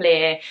very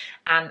clear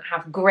and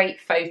have great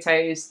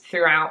photos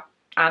throughout,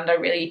 and I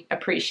really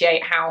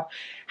appreciate how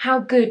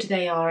good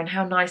they are and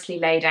how nicely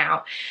laid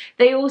out.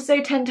 They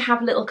also tend to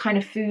have a little kind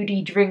of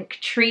foodie drink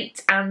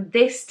treat, and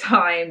this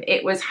time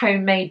it was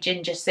homemade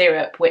ginger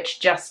syrup, which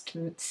just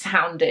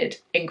sounded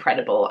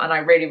incredible, and I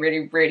really,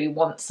 really, really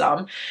want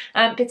some.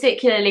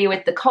 Particularly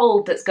with the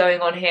cold that's going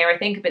on here, I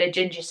think a bit of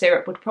ginger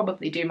syrup would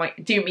probably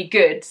do me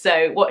good,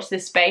 so watch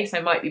this space.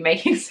 I might be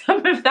making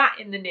some of that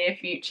in the near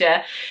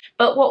future.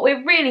 But what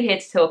we're really here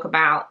to talk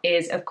about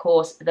is, of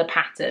course, the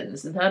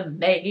patterns, the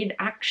main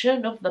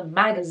action of the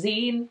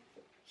magazine.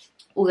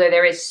 Although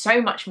there is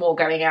so much more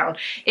going on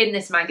in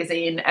this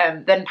magazine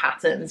than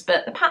patterns,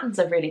 but the patterns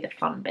are really the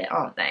fun bit,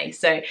 aren't they?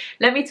 So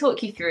let me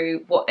talk you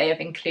through what they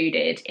have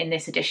included in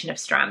this edition of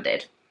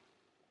Stranded.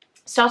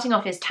 Starting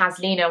off is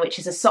Taslina, which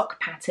is a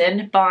sock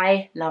pattern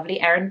by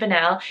lovely Erin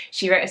Bennell.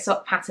 She wrote a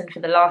sock pattern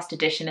for the last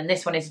edition, and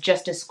this one is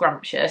just as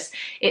scrumptious.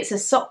 It's a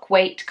sock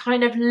weight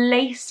kind of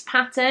lace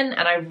pattern,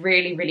 and I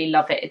really, really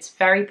love it. It's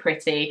very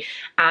pretty,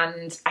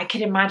 and I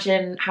could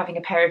imagine having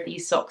a pair of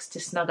these socks to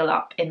snuggle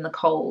up in the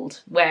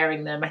cold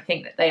wearing them. I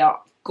think that they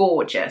are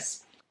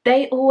gorgeous.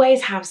 They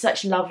always have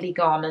such lovely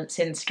garments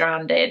in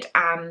Stranded,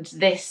 and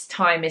this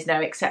time is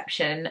no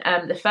exception.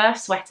 The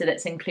first sweater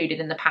that's included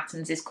in the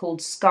patterns is called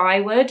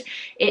Skyward.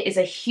 It is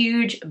a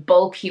huge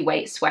bulky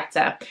weight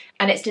sweater,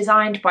 and it's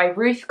designed by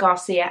Ruth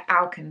Garcia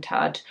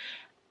Alcantud.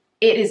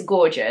 It is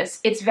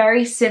gorgeous. It's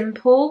very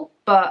simple,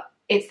 but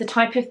it's the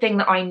type of thing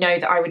that I know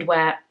that I would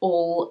wear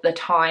all the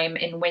time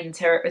in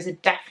winter. It was a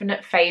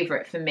definite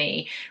favourite for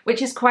me,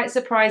 which is quite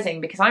surprising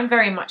because I'm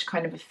very much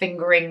kind of a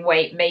fingering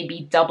weight,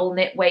 maybe double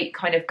knit weight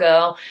kind of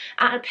girl.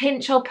 At a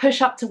pinch, I'll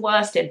push up to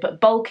worsted,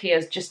 but bulky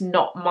is just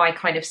not my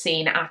kind of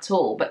scene at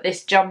all. But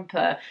this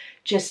jumper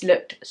just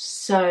looked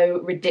so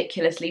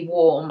ridiculously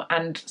warm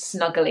and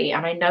snuggly,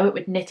 and I know it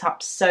would knit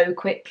up so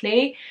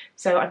quickly.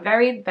 So I'm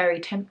very,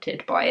 very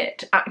tempted by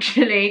it,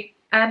 actually.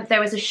 There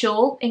was a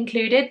shawl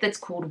included that's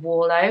called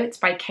Warlow. It's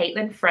by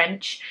Caitlin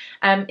French.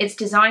 It's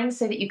designed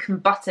so that you can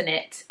button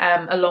it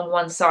along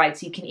one side,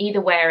 so you can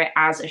either wear it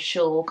as a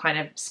shawl, kind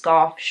of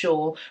scarf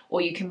shawl,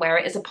 or you can wear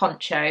it as a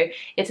poncho.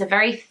 It's a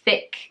very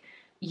thick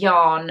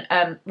yarn,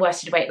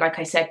 worsted weight like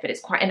I said, but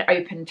it's quite an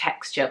open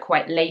texture,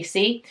 quite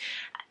lacy.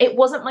 It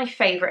wasn't my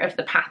favourite of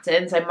the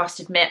patterns, I must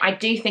admit. I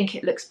do think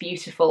it looks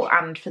beautiful,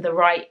 and for the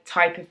right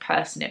type of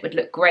person it would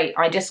look great.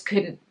 I just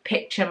couldn't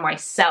picture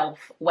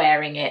myself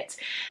wearing it.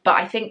 But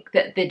I think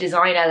that the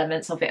design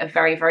elements of it are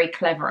very, very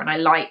clever, and I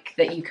like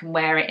that you can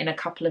wear it in a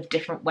couple of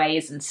different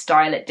ways and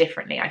style it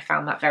differently. I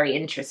found that very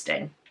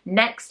interesting.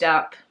 Next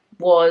up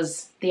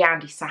was the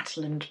Andy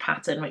Satterland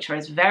pattern, which I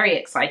was very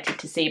excited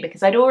to see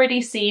because I'd already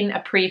seen a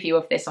preview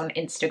of this on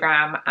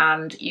Instagram,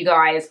 and you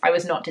guys, I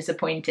was not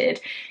disappointed.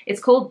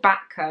 It's called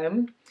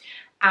Backcomb,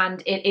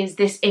 and it is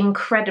this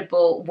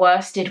incredible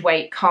worsted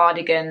weight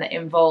cardigan that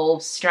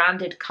involves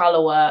stranded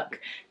colour work,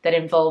 that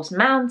involves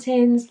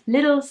mountains,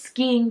 little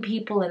skiing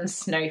people and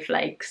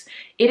snowflakes.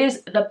 It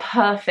is the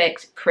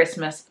perfect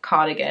Christmas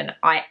cardigan.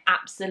 I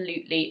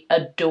absolutely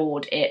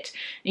adored it.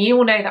 You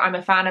all know that I'm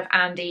a fan of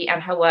Andy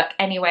and her work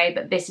anyway,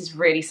 but this is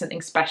really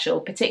something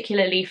special,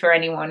 particularly for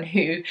anyone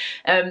who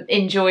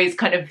enjoys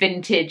kind of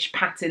vintage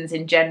patterns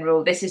in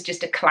general. This is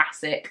just a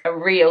classic, a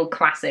real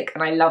classic,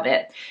 and I love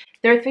it.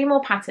 There are 3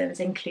 more patterns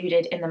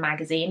included in the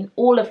magazine,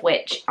 all of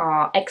which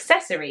are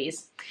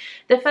accessories.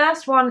 The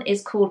first one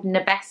is called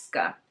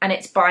Nebeska, and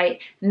it's by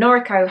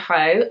Noriko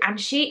Ho,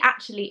 and she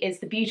actually is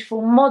the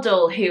beautiful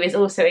model who is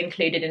also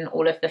included in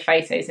all of the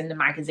photos in the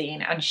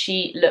magazine, and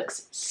she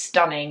looks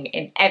stunning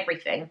in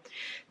everything.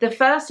 The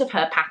first of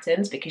her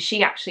patterns, because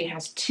she actually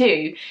has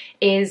 2,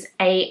 is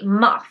a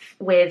muff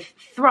with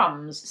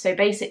thrums. So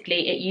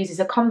basically it uses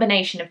a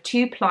combination of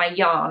 2-ply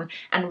yarn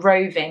and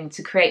roving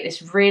to create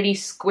this really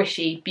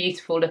squishy,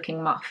 beautiful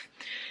looking muff.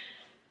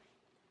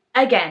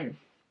 Again,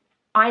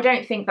 I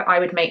don't think that I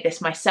would make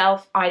this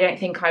myself. I don't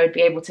think I would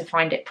be able to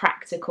find it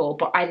practical,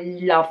 but I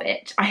love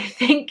it. I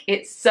think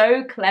it's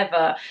so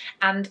clever,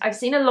 and I've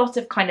seen a lot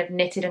of kind of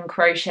knitted and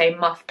crochet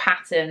muff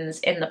patterns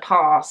in the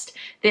past.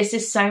 This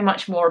is so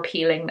much more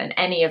appealing than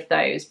any of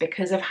those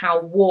because of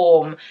how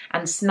warm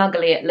and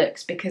snuggly it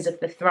looks because of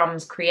the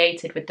thrums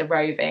created with the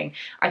roving.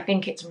 I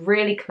think it's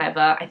really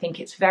clever. I think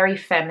it's very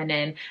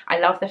feminine. I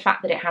love the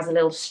fact that it has a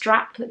little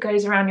strap that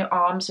goes around your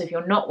arm, so if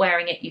you're not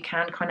wearing it, you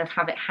can kind of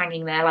have it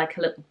hanging there like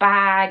a little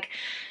bag.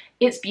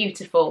 It's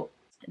beautiful.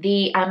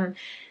 The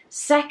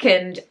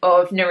second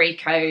of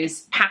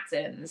Noriko's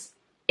patterns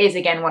is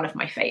again one of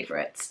my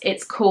favourites.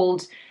 It's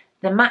called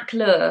the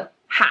McClure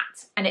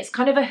hat, and it's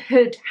kind of a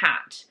hood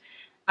hat,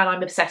 and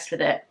I'm obsessed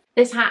with it.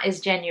 This hat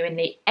is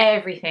genuinely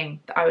everything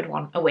that I would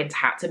want a winter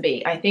hat to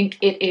be. I think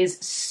it is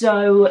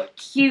so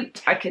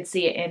cute. I could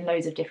see it in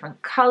loads of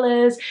different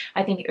colours.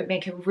 I think it would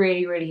make a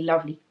really, really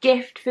lovely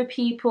gift for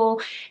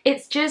people.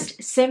 It's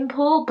just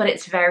simple, but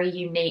it's very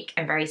unique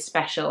and very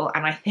special.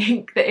 And I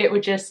think that it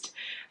would just,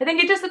 I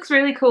think it just looks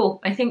really cool.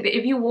 I think that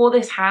if you wore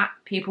this hat,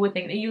 people would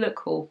think that you look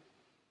cool.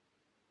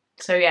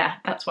 So yeah,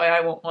 that's why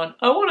I want one.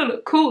 I want to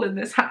look cool in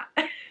this hat.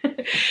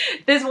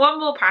 There's one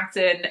more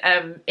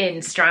pattern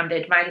in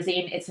Stranded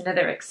magazine. It's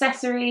another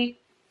accessory.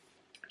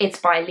 It's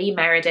by Lee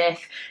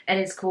Meredith and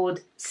it's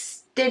called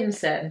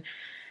Stinson.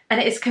 And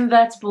it's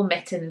convertible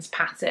mittens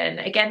pattern.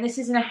 Again, this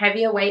is in a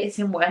heavier weight, it's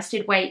in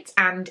worsted weight,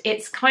 and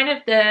it's kind of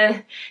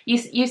the,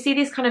 you see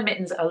these kind of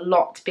mittens a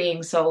lot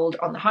being sold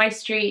on the high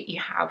street. You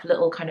have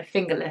little kind of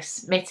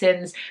fingerless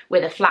mittens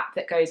with a flap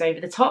that goes over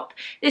the top.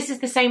 This is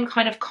the same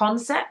kind of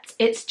concept.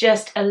 It's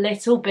just a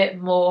little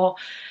bit more,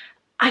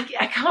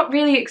 I can't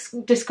really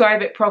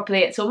describe it properly.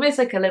 It's almost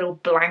like a little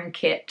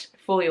blanket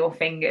for your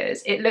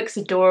fingers. It looks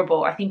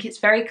adorable. I think it's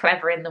very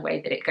clever in the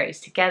way that it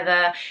goes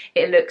together.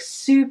 It looks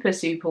super,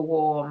 super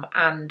warm,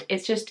 and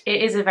it's just,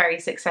 it is a very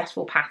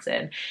successful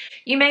pattern.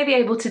 You may be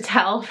able to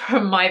tell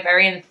from my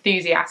very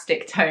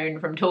enthusiastic tone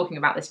from talking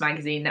about this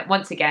magazine that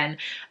once again,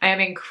 I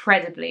am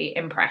incredibly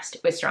impressed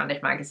with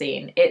Stranded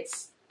magazine.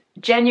 It's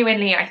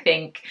genuinely, I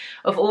think,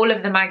 of all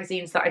of the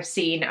magazines that I've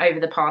seen over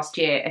the past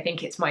year, I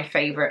think it's my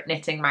favourite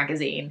knitting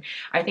magazine.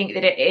 I think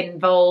that it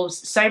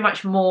involves so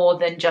much more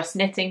than just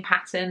knitting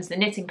patterns. The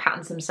knitting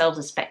patterns themselves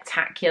are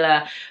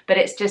spectacular, but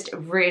it's just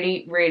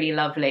really, really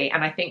lovely.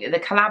 And I think that the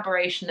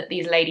collaboration that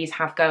these ladies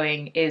have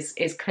going is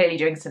clearly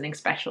doing something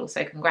special.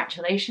 So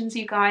congratulations,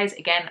 you guys.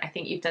 Again, I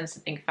think you've done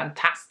something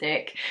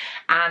fantastic.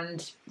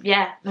 And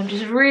yeah, I'm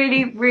just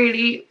really,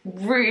 really,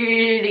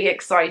 really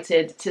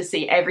excited to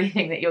see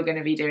everything that you're going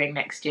to be doing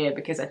next year,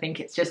 because I think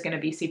it's just going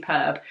to be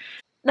superb.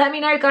 Let me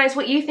know, guys,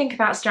 what you think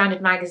about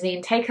Stranded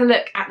magazine. Take a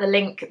look at the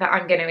link that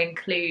I'm going to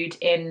include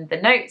in the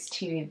notes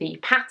to the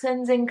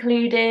patterns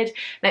included.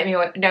 Let me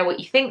know what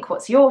you think.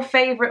 What's your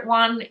favourite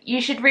one? You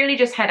should really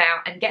just head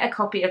out and get a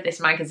copy of this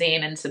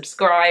magazine and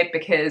subscribe,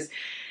 because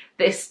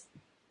this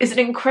is an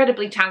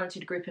incredibly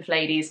talented group of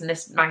ladies and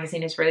this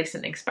magazine is really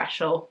something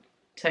special.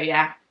 So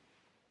yeah,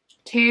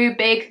 2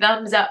 big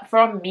thumbs up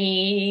from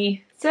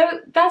me.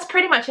 So that's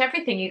pretty much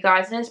everything, you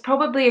guys, and it's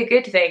probably a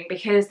good thing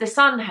because the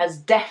sun has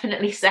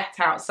definitely set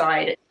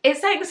outside.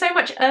 It's setting so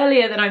much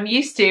earlier than I'm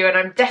used to, and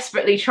I'm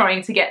desperately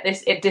trying to get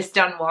this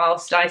done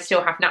whilst I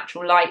still have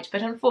natural light,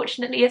 but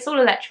unfortunately it's all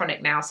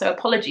electronic now, so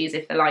apologies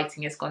if the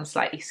lighting has gone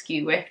slightly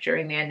skew-whiff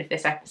during the end of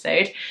this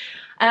episode.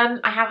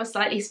 I have a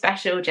slightly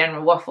special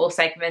General Waffle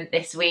segment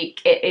this week.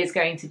 It is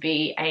going to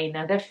be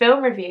another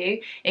film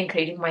review,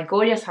 including my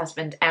gorgeous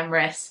husband,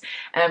 Emrys.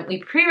 We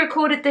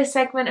pre-recorded this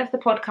segment of the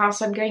podcast,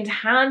 so I'm going to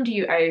hand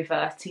you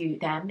over to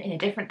them in a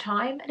different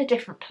time and a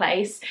different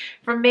place.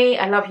 From me,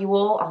 I love you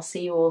all. I'll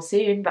see you all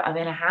soon, but I'm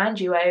going to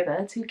hand you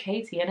over to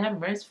Katie and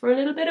Emrys for a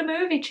little bit of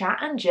movie chat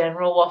and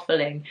general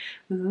waffling.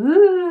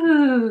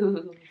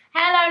 Ooh.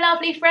 Hello,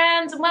 lovely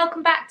friends, and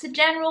welcome back to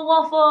General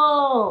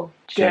Waffle.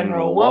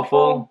 General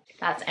Waffle.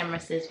 That's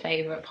Emrys's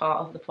favourite part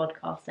of the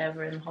podcast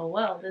ever in the whole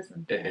world,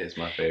 isn't it? It is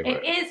my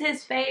favourite. It is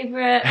his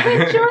favourite.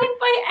 We're joined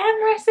by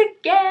Emrys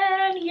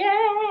again,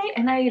 yay!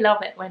 I know you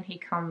love it when he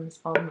comes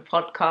on the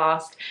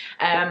podcast,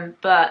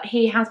 but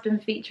he has been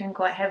featuring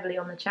quite heavily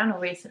on the channel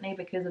recently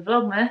because of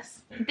Vlogmas.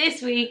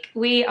 This week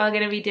we are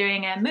going to be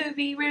doing a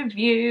movie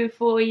review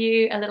for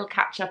you, a little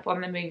catch up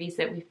on the movies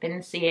that we've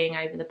been seeing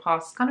over the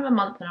past kind of a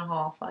month and a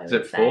half, I would say.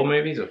 Is it 4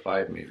 movies or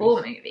 5 movies?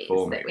 4 movies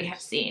that we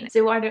have seen.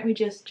 So why don't we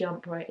just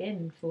jump right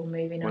in for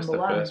movie number 1.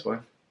 What's the first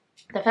one?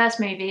 The first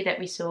movie that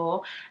we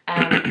saw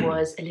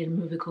was a little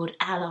movie called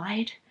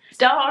Allied,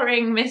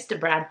 starring Mr.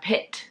 Brad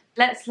Pitt.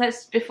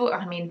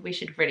 We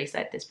should have really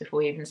said this before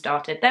we even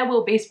started. There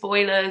will be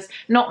spoilers,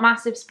 not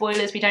massive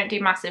spoilers. We don't do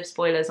massive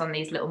spoilers on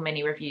these little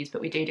mini reviews, but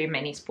we do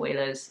mini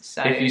spoilers.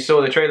 So if you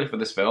saw the trailer for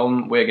this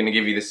film, we're going to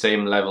give you the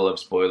same level of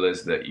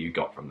spoilers that you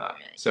got from that.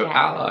 So yeah.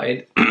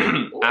 Allied,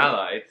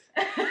 Allied.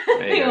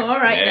 All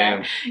right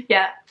then.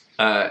 Yeah.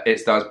 It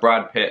stars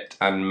Brad Pitt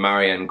and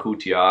Marion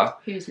Cotillard.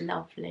 Who's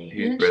lovely.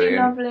 Who's brilliant. She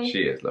lovely?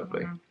 She is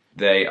lovely. Mm-hmm.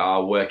 They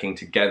are working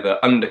together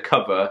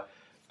undercover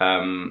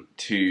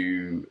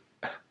to,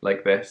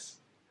 like this,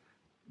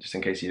 just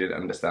in case you didn't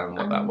understand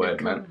what that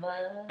word meant.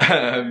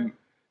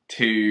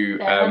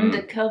 They're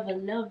undercover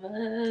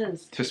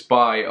lovers. To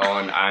spy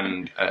on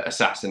and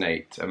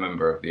assassinate a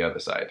member of the other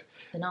side.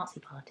 The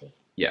Nazi party.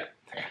 Yeah.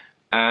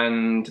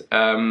 And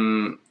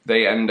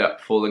they end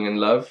up falling in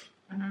love.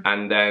 Mm-hmm.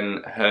 And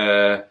then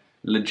her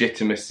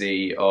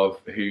legitimacy of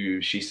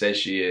who she says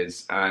she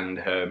is and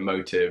her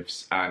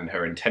motives and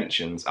her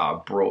intentions are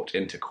brought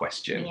into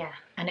question. Yeah,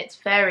 and it's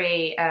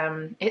very,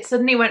 it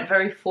suddenly went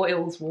very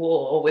Foyle's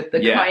War with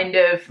the kind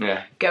of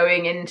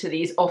going into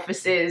these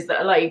offices that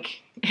are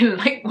like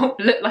what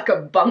look like a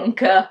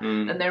bunker,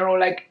 and they're all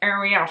like,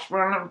 oh yes,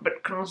 we're a little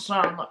bit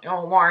concerned that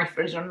your wife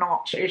is a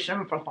Nazi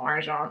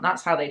sympathiser. And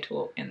that's how they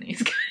talk in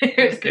these games.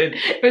 It was good.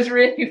 It was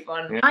really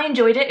fun. Yeah. I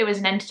enjoyed it. It was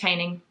an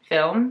entertaining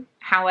film.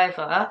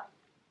 However,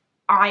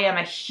 I am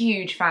a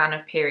huge fan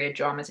of period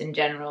dramas in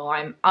general.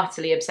 I'm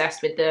utterly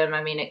obsessed with them.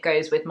 I mean, it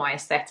goes with my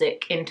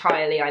aesthetic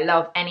entirely. I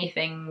love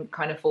anything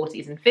kind of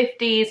 40s and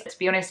 50s. To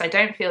be honest, I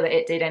don't feel that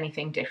it did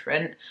anything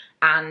different,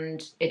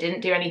 and it didn't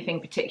do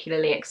anything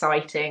particularly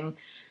exciting.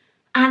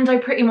 And I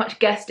pretty much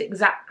guessed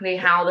exactly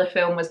how the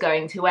film was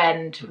going to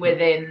end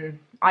within,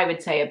 I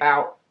would say,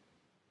 about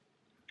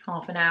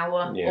half an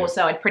hour or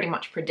so. I'd pretty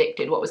much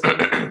predicted what was going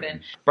to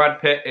happen.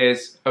 Brad Pitt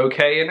is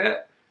okay in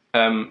it.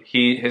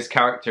 His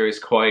character is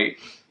quite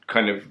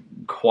kind of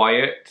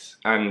quiet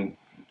and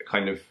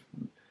kind of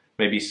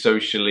maybe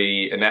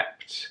socially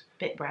inept.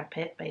 Bit Brad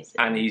Pitt,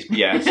 basically. And he's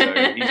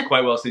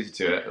quite well suited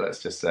to it,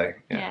 let's just say.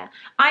 Yeah.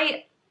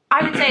 I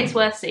would say it's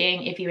worth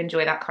seeing if you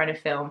enjoy that kind of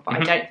film, but I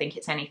don't think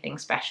it's anything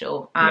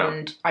special,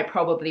 and I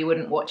probably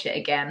wouldn't watch it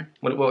again.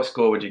 What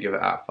score would you give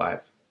it out of 5?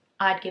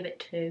 I'd give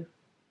it 2.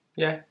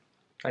 Yeah,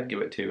 I'd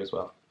give it 2 as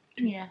well.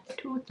 Yeah,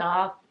 2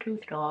 stars, 2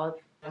 stars.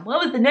 And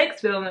what was the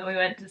next film that we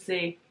went to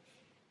see?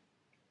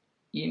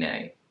 You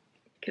know,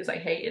 because I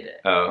hated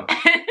it. Oh.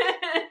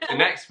 The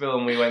next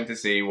film we went to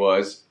see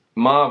was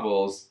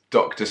Marvel's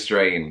Doctor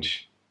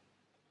Strange.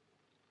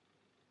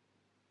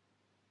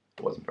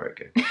 It wasn't very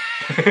good.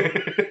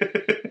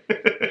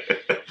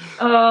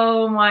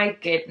 Oh my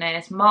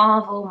goodness.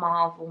 Marvel,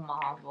 Marvel,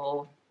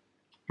 Marvel.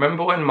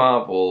 Remember when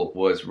Marvel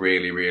was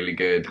really, really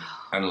good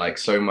and like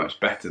so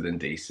much better than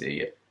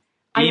DC?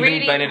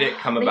 Even Benedict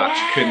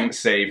Cumberbatch couldn't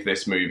save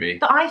this movie.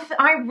 But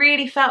I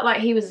really felt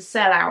like he was a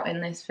sellout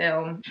in this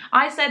film.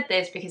 I said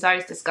this because I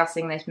was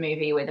discussing this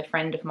movie with a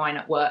friend of mine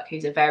at work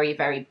who's a very,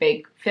 very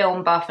big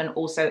film buff and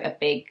also a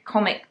big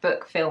comic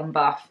book film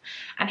buff.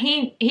 And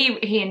he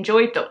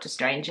enjoyed Doctor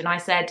Strange, and I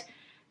said,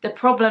 the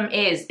problem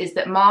is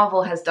that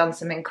Marvel has done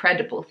some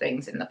incredible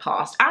things in the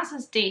past, as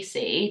has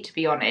DC, to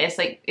be honest.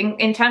 Like,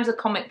 in terms of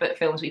comic book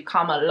films, we've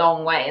come a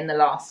long way in the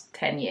last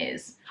 10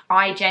 years.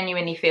 I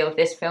genuinely feel if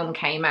this film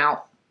came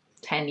out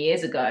 10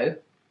 years ago,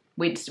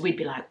 we'd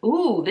be like,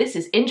 ooh, this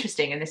is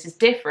interesting and this is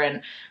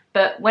different.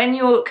 But when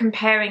you're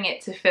comparing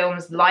it to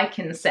films like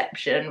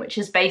Inception, which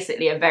is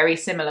basically a very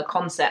similar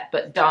concept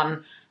but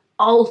done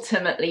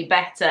ultimately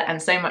better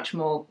and so much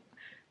more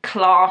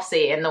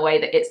classy in the way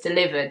that it's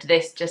delivered.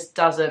 This just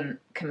doesn't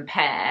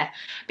compare.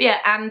 But yeah,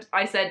 and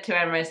I said to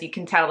Emrys, you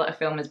can tell that a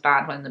film is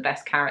bad when the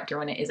best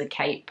character in it is a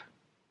cape.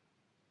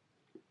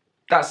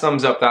 That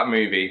sums up that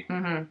movie.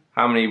 Mm-hmm.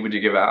 How many would you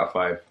give it out of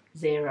 5?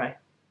 0.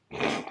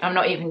 I'm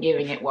not even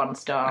giving it 1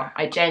 star.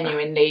 I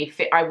genuinely,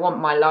 I want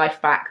my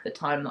life back the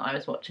time that I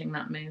was watching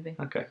that movie.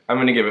 Okay, I'm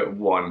going to give it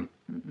 1.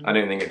 I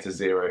don't think it's a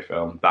 0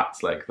 film.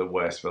 That's like the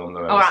worst film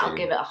I've ever Alright, seen. I'll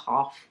give it a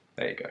half.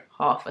 There you go.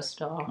 Half a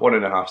star.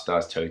 1.5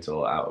 stars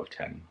total out of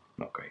 10.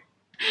 Not great.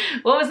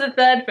 What was the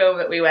third film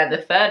that we went? The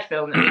third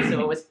film that we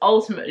saw was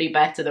ultimately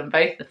better than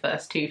both the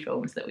first 2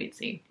 films that we'd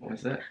seen. What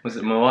was it? Was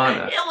it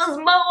Moana? It was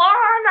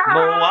Moana!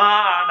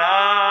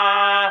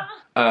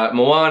 Moana!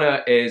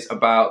 Moana is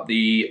about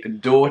the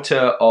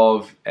daughter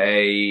of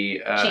a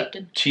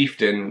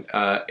chieftain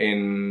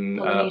in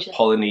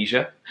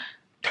Polynesia.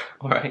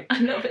 Alright.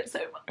 I love it so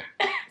much.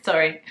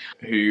 Sorry.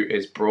 Who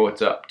is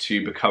brought up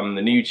to become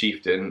the new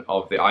chieftain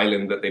of the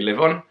island that they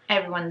live on.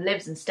 Everyone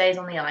lives and stays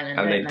on the island,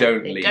 and they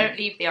don't leave. They don't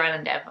leave the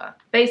island ever.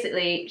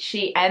 Basically,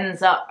 she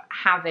ends up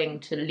having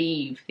to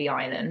leave the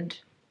island.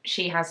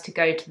 She has to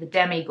go to the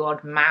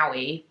demigod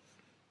Maui.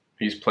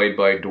 Who's played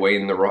by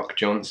Dwayne "The Rock"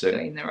 Johnson.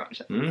 Dwayne "The Rock"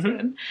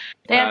 Johnson.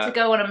 They have to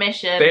go on a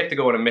mission. They have to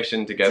go on a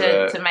mission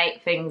together to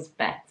make things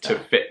better. To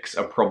fix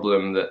a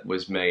problem that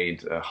was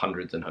made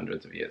hundreds and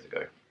hundreds of years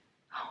ago.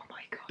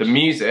 The gosh.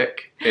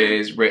 Music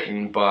is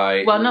written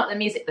by... Well, not the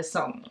music, the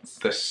songs.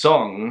 The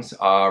songs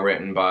are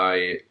written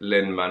by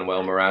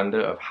Lin-Manuel Miranda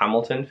of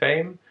Hamilton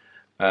fame.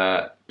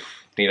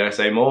 Need I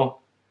say more?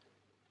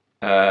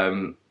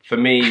 For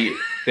me,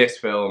 this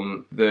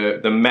film,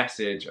 the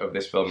message of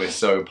this film is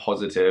so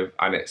positive,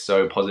 and it's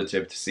so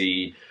positive to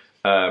see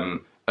a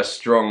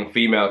strong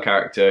female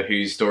character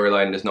whose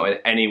storyline does not in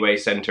any way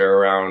centre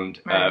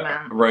around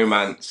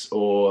romance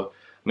or...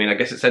 I mean, I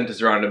guess it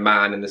centres around a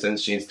man in the sense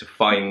she needs to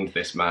find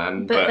this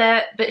man.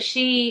 But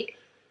she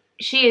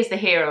is the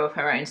hero of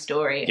her own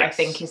story, yes. I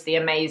think, is the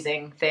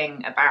amazing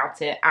thing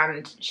about it.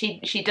 And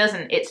she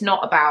doesn't, it's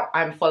not about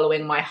I'm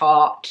following my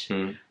heart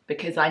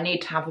because I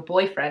need to have a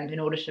boyfriend in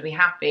order to be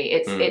happy.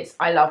 It's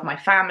I love my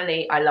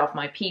family, I love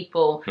my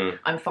people,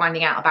 I'm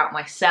finding out about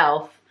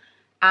myself.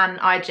 And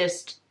I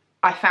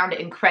found it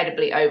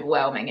incredibly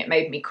overwhelming. It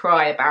made me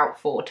cry about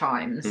 4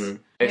 times.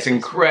 It's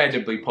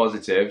incredibly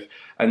positive.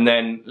 And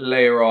then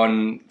later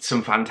on,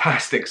 some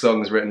fantastic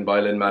songs written by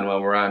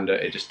Lin-Manuel Miranda.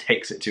 It just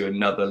takes it to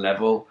another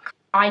level.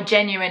 I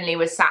genuinely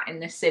was sat in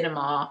the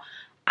cinema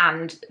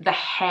and the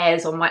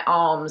hairs on my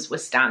arms were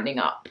standing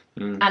up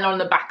and on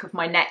the back of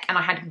my neck. And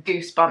I had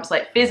goosebumps,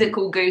 like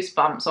physical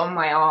goosebumps on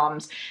my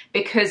arms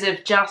because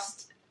of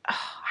just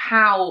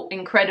how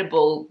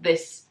incredible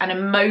and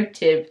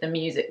emotive the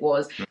music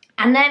was.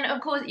 And then,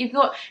 of course, you've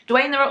got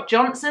Dwayne "The Rock"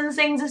 Johnson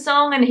sings a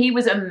song, and he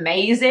was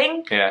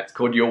amazing. Yeah, it's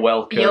called "You're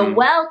Welcome." You're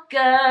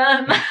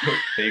welcome.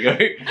 There you go.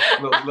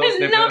 I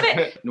love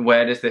it.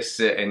 Where does this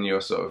sit in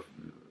your sort of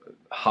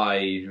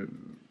high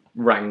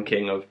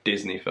ranking of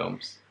Disney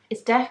films?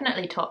 It's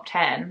definitely top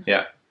 10.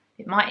 Yeah.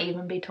 It might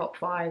even be top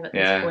 5 at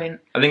this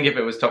point. I think if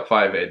it was top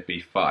 5, it'd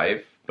be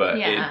 5, but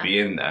it'd be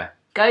in there.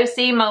 Go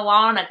see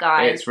Moana,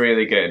 guys. It's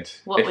really good.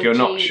 If you're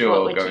not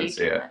sure, go and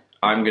see it.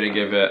 I'm going to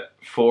give it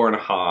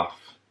 4.5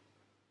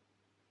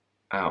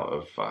 out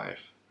of 5.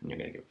 You're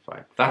going to give it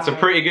 5. That's a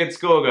pretty good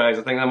score, guys.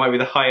 I think that might be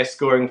the highest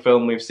scoring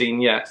film we've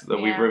seen yet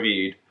that we've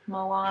reviewed.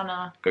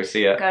 Moana. Go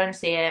see it. Go and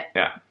see it.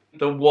 Yeah.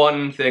 The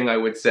one thing I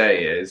would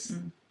say is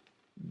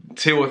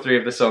 2 or 3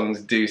 of the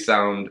songs do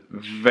sound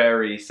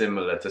very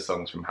similar to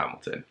songs from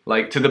Hamilton.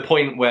 Like, to the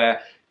point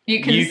where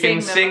you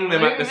can sing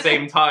them at the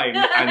same time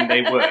and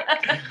they work.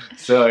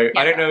 So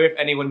I don't know if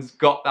anyone's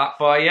got that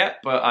far yet,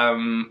 but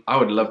I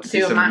would love to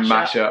see some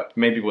mashup.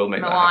 Maybe we'll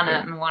make that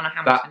happen. Moana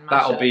Hamilton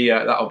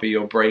that'll be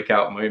your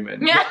breakout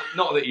moment. Yeah.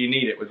 Not that you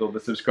need it with all the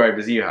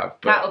subscribers you have.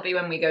 But that'll be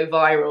when we go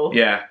viral.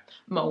 Yeah.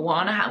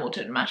 Moana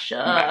Hamilton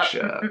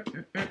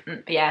mashup.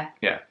 Yeah.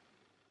 Yeah.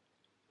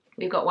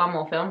 We've got one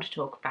more film to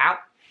talk about.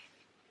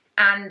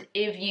 And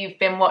if you've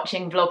been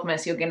watching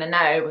Vlogmas, you're going to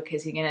know,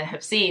 because you're going to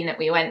have seen that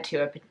we went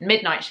to a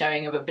midnight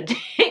showing of a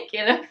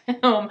particular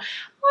film.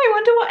 I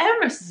wonder what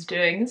Emrys is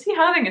doing. Is he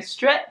having a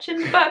stretch in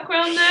the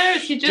background there?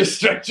 Is he just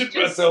stretching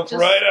myself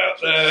right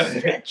out there?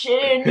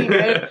 Stretching, you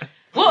know.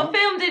 What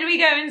film did we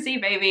go and see,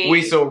 baby?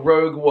 We saw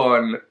Rogue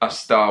One, A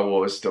Star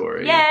Wars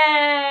Story.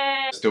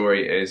 Yay! The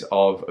story is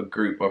of a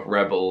group of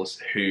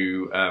rebels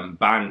who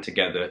band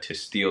together to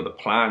steal the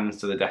plans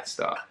to the Death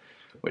Star,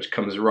 which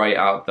comes right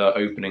out the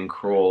opening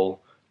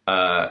crawl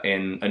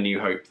in A New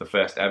Hope, the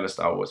first ever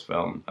Star Wars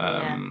film.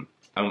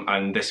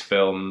 And this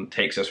film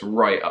takes us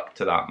right up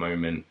to that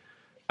moment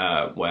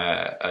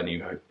where A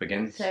New Hope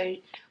begins. So,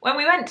 when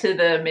we went to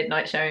the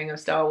midnight showing of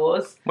Star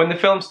Wars... When the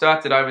film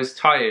started, I was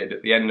tired.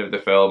 At the end of the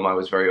film, I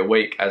was very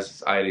awake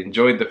as I had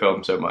enjoyed the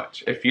film so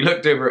much. If you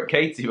looked over at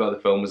Katie while the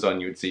film was on,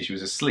 you would see she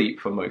was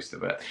asleep for most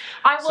of it.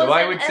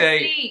 I would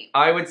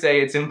say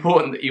it's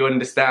important that you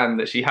understand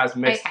that she has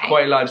missed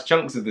quite large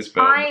chunks of this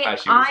film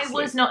as she was asleep. I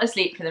was not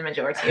asleep for the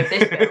majority of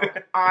this film.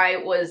 I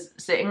was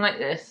sitting like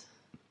this.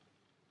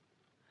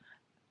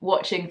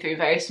 watching through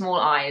very small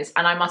eyes,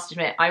 and I must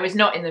admit I was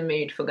not in the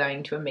mood for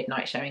going to a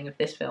midnight showing of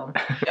this film.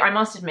 I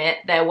must admit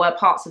there were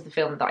parts of the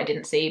film that I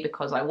didn't see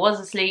because I was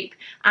asleep,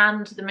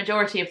 and the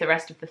majority of the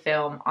rest of the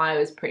film I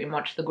was pretty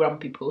much the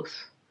grumpy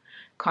puss,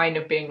 kind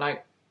of being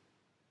like,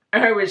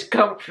 I was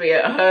comfy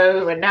at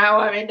home and now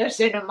I'm in the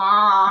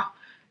cinema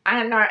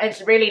and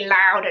it's really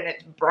loud and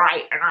it's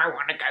bright and I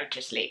want to go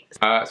to sleep.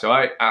 So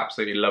I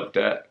absolutely loved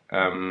it.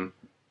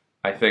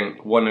 I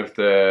think one of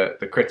the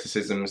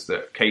criticisms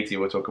that Katie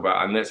will talk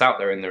about, and that's out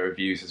there in the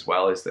reviews as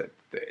well, is that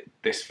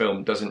this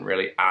film doesn't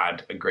really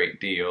add a great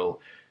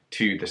deal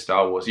to the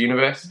Star Wars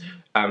universe.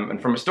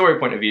 And from a story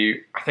point of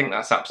view, I think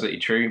that's absolutely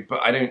true,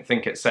 but I don't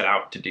think it set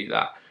out to do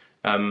that.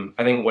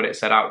 I think what it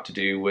set out to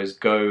do was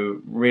go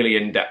really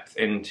in depth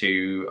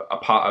into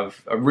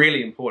a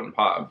really important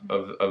part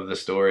of the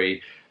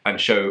story and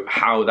show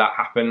how that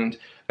happened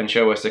and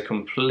show us a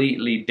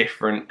completely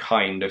different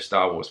kind of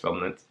Star Wars film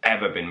that's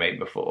ever been made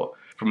before.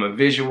 From a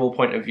visual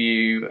point of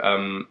view,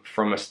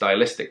 from a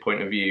stylistic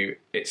point of view,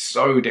 it's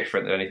so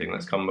different than anything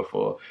that's come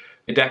before.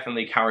 It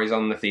definitely carries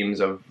on the themes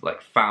of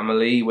like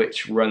family,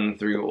 which run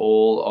through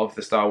all of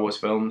the Star Wars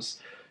films,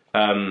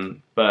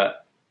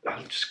 but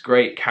just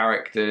great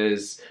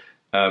characters.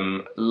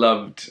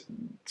 Loved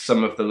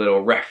some of the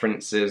little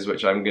references,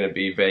 which I'm going to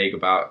be vague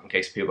about in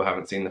case people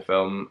haven't seen the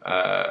film.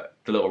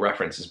 The little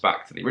references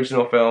back to the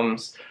original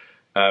films.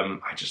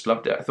 I just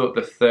loved it. I thought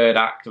the third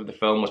act of the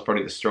film was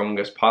probably the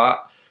strongest part.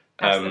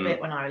 That's the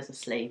bit when I was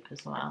asleep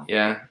as well.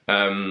 Yeah.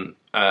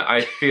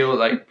 I feel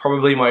like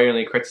probably my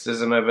only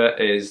criticism of it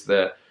is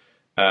that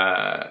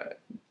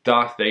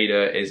Darth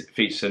Vader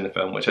features in the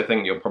film, which I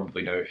think you'll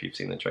probably know if you've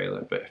seen the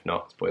trailer, but if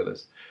not,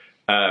 spoilers.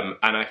 And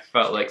I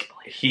felt like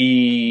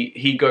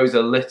he goes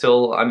a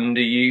little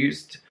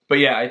underused. But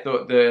yeah, I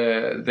thought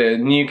the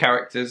new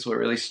characters were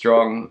really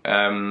strong.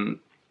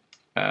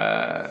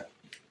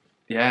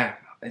 Yeah,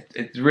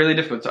 it's really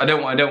difficult. I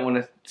don't want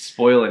to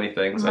spoil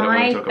anything, so I don't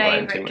want to talk about it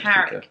in too much detail.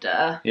 My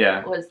favourite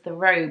character was the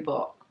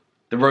robot.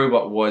 The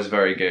robot was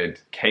very good.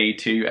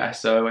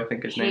 K2SO, I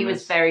think his name is. He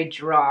was very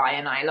dry,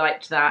 and I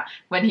liked that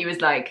when he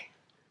was like,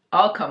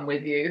 I'll come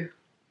with you,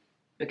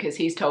 because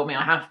he's told me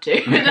I have to.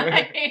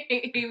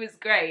 He was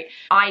great.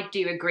 I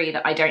do agree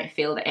that I don't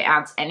feel that it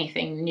adds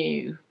anything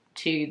new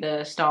to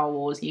the Star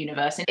Wars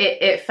universe.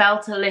 It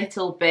felt a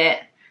little bit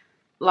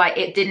like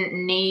it didn't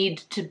need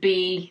to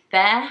be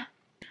there.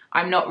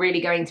 I'm not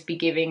really going to be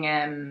giving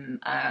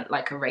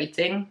like a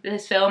rating for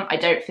this film. I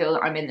don't feel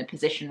that I'm in the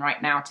position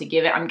right now to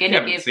give it. I'm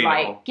gonna give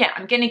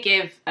I'm gonna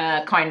give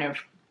kind of,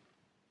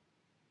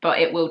 but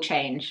it will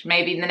change.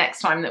 Maybe the next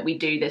time that we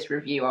do this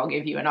review, I'll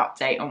give you an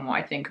update on what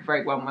I think of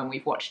Rogue One when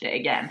we've watched it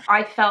again.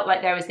 I felt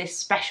like there was this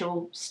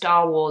special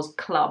Star Wars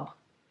club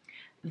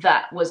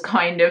that was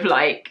kind of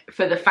like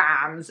for the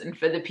fans and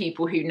for the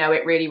people who know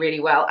it really,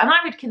 really well. And I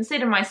would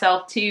consider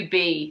myself to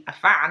be a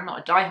fan, not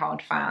a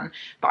diehard fan,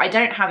 but I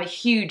don't have a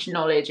huge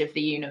knowledge of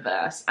the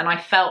universe. And I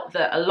felt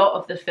that a lot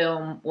of the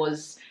film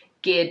was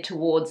geared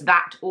towards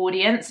that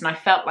audience, and I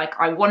felt like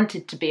I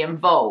wanted to be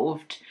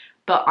involved,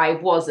 but I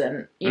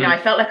wasn't. You know, I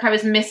felt like I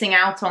was missing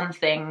out on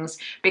things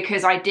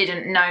because I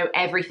didn't know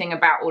everything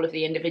about all of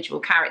the individual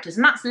characters.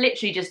 And that's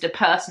literally just a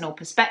personal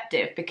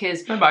perspective,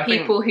 because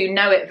people who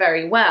know it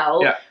very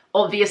well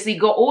obviously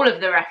got all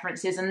of the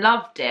references and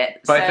loved it.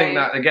 But I think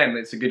that, again,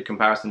 it's a good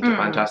comparison to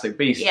Fantastic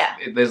Beasts. Yeah.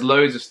 There's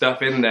loads of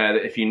stuff in there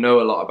that if you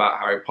know a lot about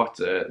Harry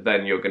Potter,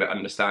 then you're going to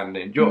understand and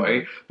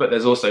enjoy. But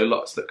there's also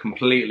lots that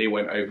completely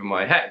went over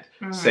my head.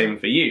 Same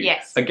for you.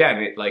 Yes.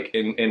 Again, like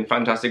in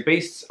Fantastic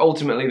Beasts,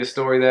 ultimately the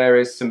story there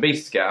is some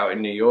beasts get out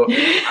in New York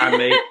and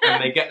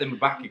they get them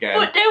back again.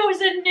 But there was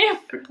a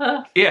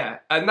niffler. Yeah,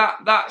 and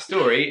that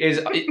story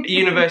is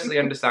universally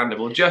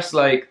understandable, just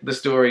like the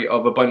story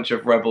of a bunch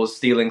of rebels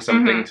stealing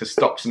something to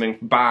stop something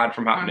bad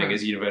from happening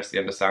is universally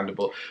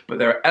understandable. But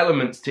there are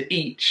elements to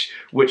each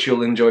which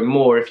you'll enjoy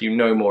more if you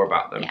know more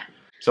about them. Yeah.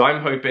 So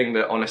I'm hoping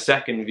that on a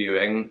second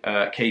viewing,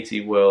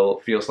 Katie will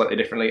feel slightly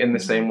differently in the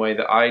same way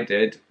that I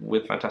did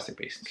with Fantastic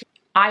Beasts.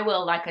 I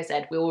will, like I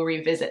said, we will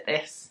revisit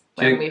this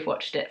when we've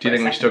watched it. Do you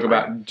think we should talk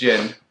about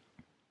Jyn?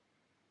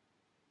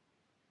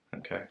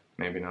 Okay,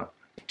 maybe not.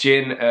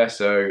 Jyn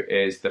Erso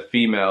is the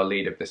female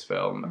lead of this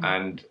film,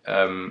 and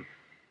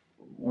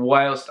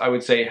whilst I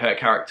would say her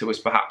character was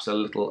perhaps a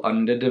little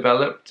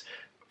underdeveloped,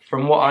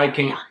 from what I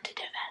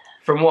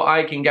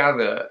can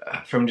gather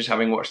from just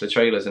having watched the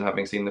trailers and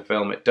having seen the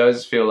film, it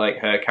does feel like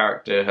her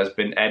character has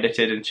been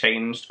edited and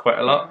changed quite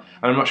a lot.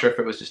 And I'm not sure if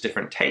it was just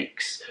different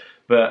takes,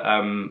 but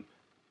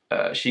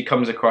she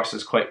comes across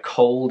as quite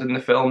cold in the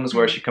films,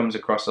 whereas she comes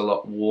across a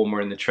lot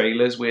warmer in the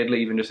trailers,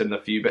 weirdly, even just in the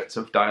few bits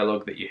of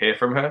dialogue that you hear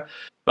from her.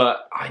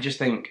 But I just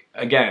think,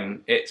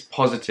 again, it's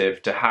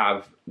positive to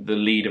have the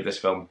lead of this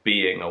film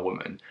being a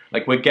woman.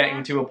 Like, we're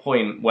getting to a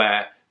point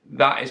where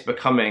that is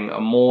becoming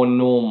a more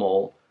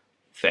normal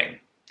thing.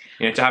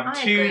 You know,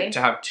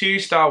 to have two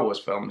Star Wars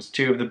films,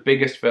 two of the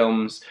biggest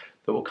films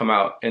that will come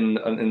out in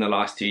the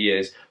last 2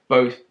 years,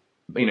 both,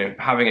 you know,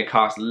 having a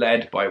cast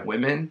led by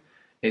women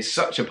is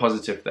such a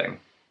positive thing.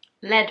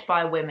 led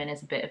by women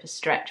is a bit of a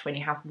stretch when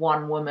you have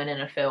one woman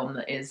in a film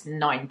that is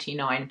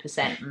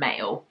 99%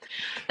 male.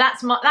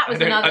 That was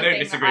another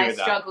thing that I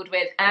struggled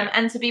with.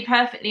 And to be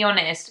perfectly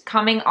honest,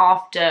 coming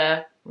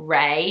after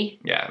Ray,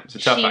 it's a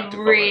tough act to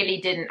follow.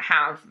 Really didn't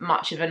have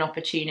much of an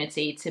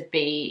opportunity to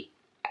be.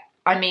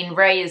 I mean,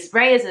 Ray is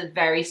a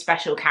very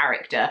special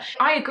character.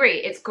 I agree,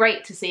 it's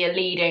great to see a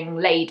leading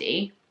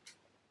lady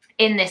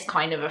in this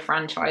kind of a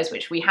franchise,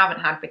 which we haven't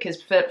had,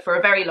 because for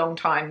a very long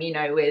time, you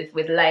know, with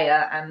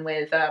Leia and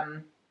with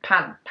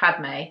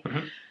Padme,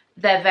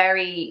 they're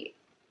very...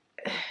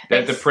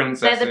 They're the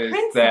princesses,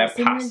 they're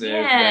passive,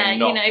 they're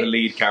not the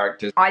lead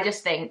characters. I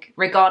just think,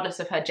 regardless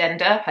of her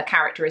gender, her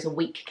character is a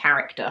weak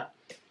character.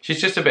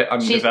 She's just a bit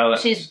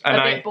undeveloped. She's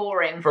a bit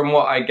boring. From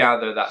what I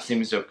gather, that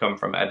seems to have come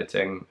from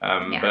editing,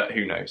 but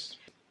who knows?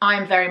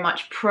 I'm very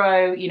much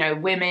pro, you know,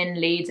 women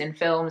leads in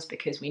films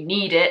because we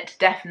need it,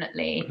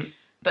 definitely.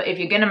 But if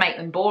you're going to make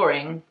them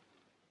boring,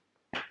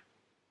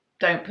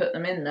 don't put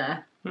them in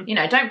there. You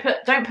know, don't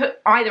put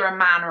either a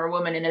man or a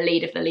woman in a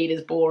lead if the lead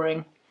is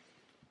boring.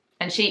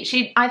 And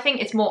I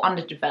think it's more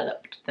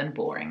underdeveloped than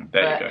boring.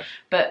 There you go.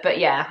 But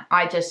yeah,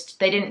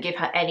 they didn't give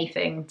her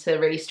anything to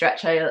really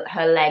stretch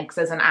her legs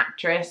as an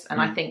actress,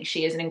 and I think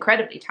she is an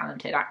incredibly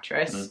talented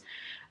actress.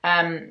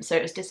 So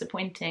it was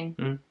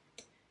disappointing.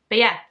 But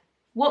yeah,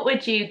 what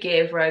would you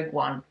give Rogue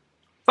One?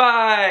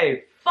 5.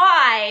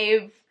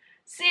 5.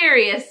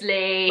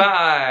 Seriously?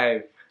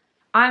 5.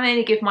 I'm going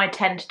to give my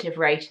tentative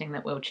rating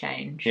that will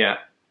change. Yeah.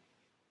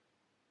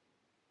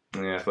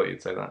 Yeah, I thought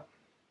you'd say that.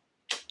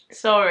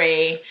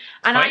 Sorry.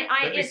 And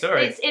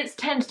sorry. It's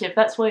tentative.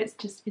 That's why it's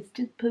just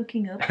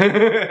poking up.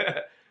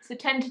 It's a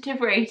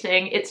tentative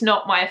rating. It's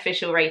not my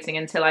official rating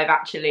until I've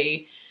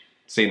actually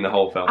seen the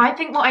whole film. I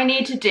think what I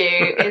need to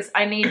do is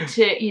I need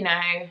to, you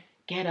know,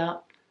 get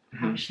up,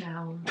 have a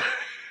shower,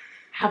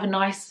 have a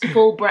nice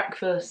full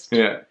breakfast.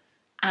 Yeah.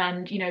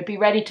 And, you know, be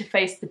ready to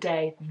face the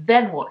day,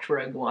 then watch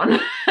Rogue One,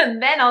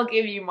 and then I'll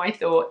give you my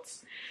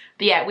thoughts.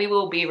 But yeah, we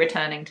will be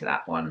returning to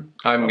that one.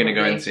 I'm going to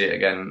go and see it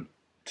again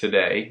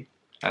today,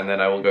 and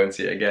then I will go and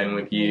see it again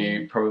with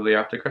you probably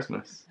after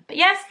Christmas. But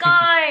yes,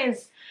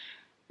 guys,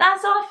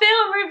 that's our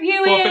film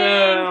reviewing. 4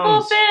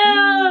 films. 4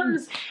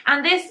 films.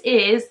 And this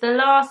is the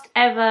last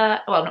ever,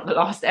 well, not the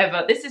last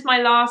ever, this is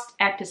my last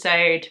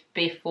episode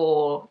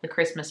before the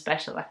Christmas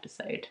special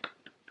episode,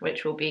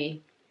 which will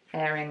be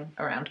airing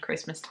around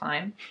Christmas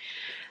time.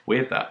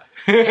 Weird that.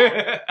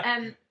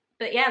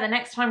 But yeah, the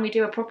next time we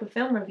do a proper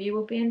film review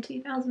will be in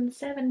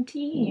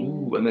 2017.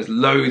 Ooh, and there's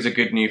loads of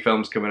good new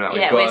films coming out.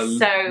 Yeah, We've got we're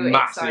so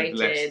massive excited.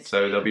 list,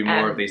 so there'll be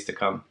more of these to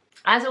come.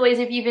 As always,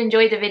 if you've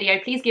enjoyed the video,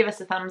 please give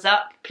us a thumbs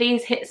up.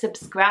 Please hit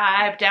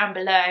subscribe down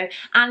below.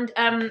 And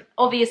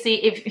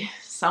obviously, if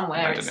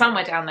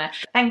somewhere down there.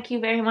 Thank you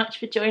very much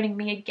for joining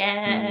me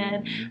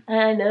again.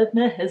 I love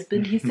my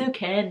husband, he's so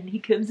kind. He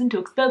comes and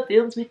talks about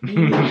films with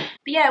me. But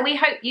yeah, we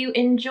hope you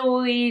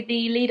enjoy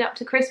the lead up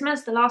to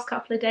Christmas, the last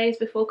couple of days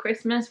before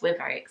Christmas. We're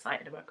very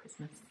excited about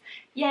Christmas.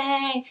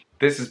 Yay!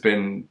 This has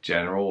been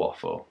General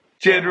Waffle.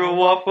 General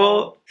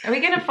Waffle! Are we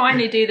going to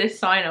finally do this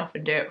sign off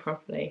and do it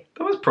properly?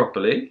 That was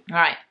properly.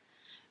 Alright.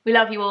 We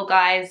love you all,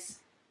 guys.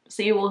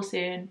 See you all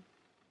soon.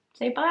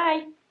 Say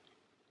bye.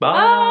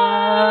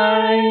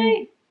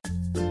 Bye!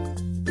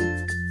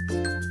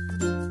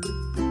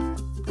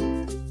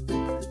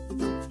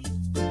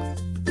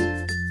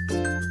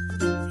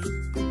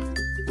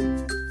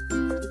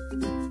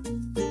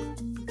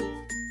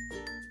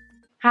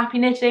 Happy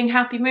knitting,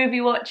 happy movie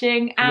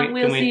watching, and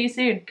we'll see you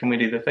soon. Can we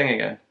do the thing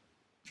again?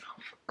 Oh,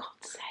 for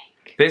God's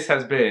sake. This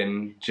has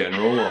been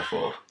General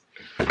Waffle.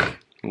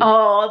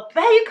 Oh,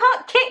 but you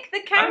can't kick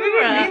the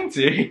camera. I didn't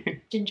mean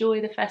to.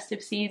 Enjoy the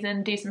festive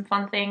season, do some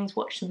fun things,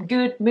 watch some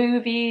good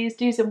movies,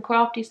 do some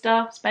crafty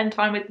stuff, spend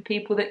time with the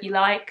people that you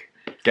like.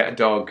 Get a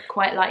dog.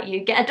 Quite like you.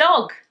 Get a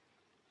dog.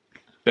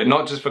 But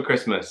not just for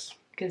Christmas.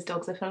 Because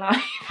dogs are for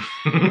life.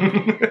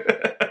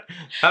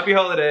 Happy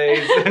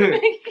holidays.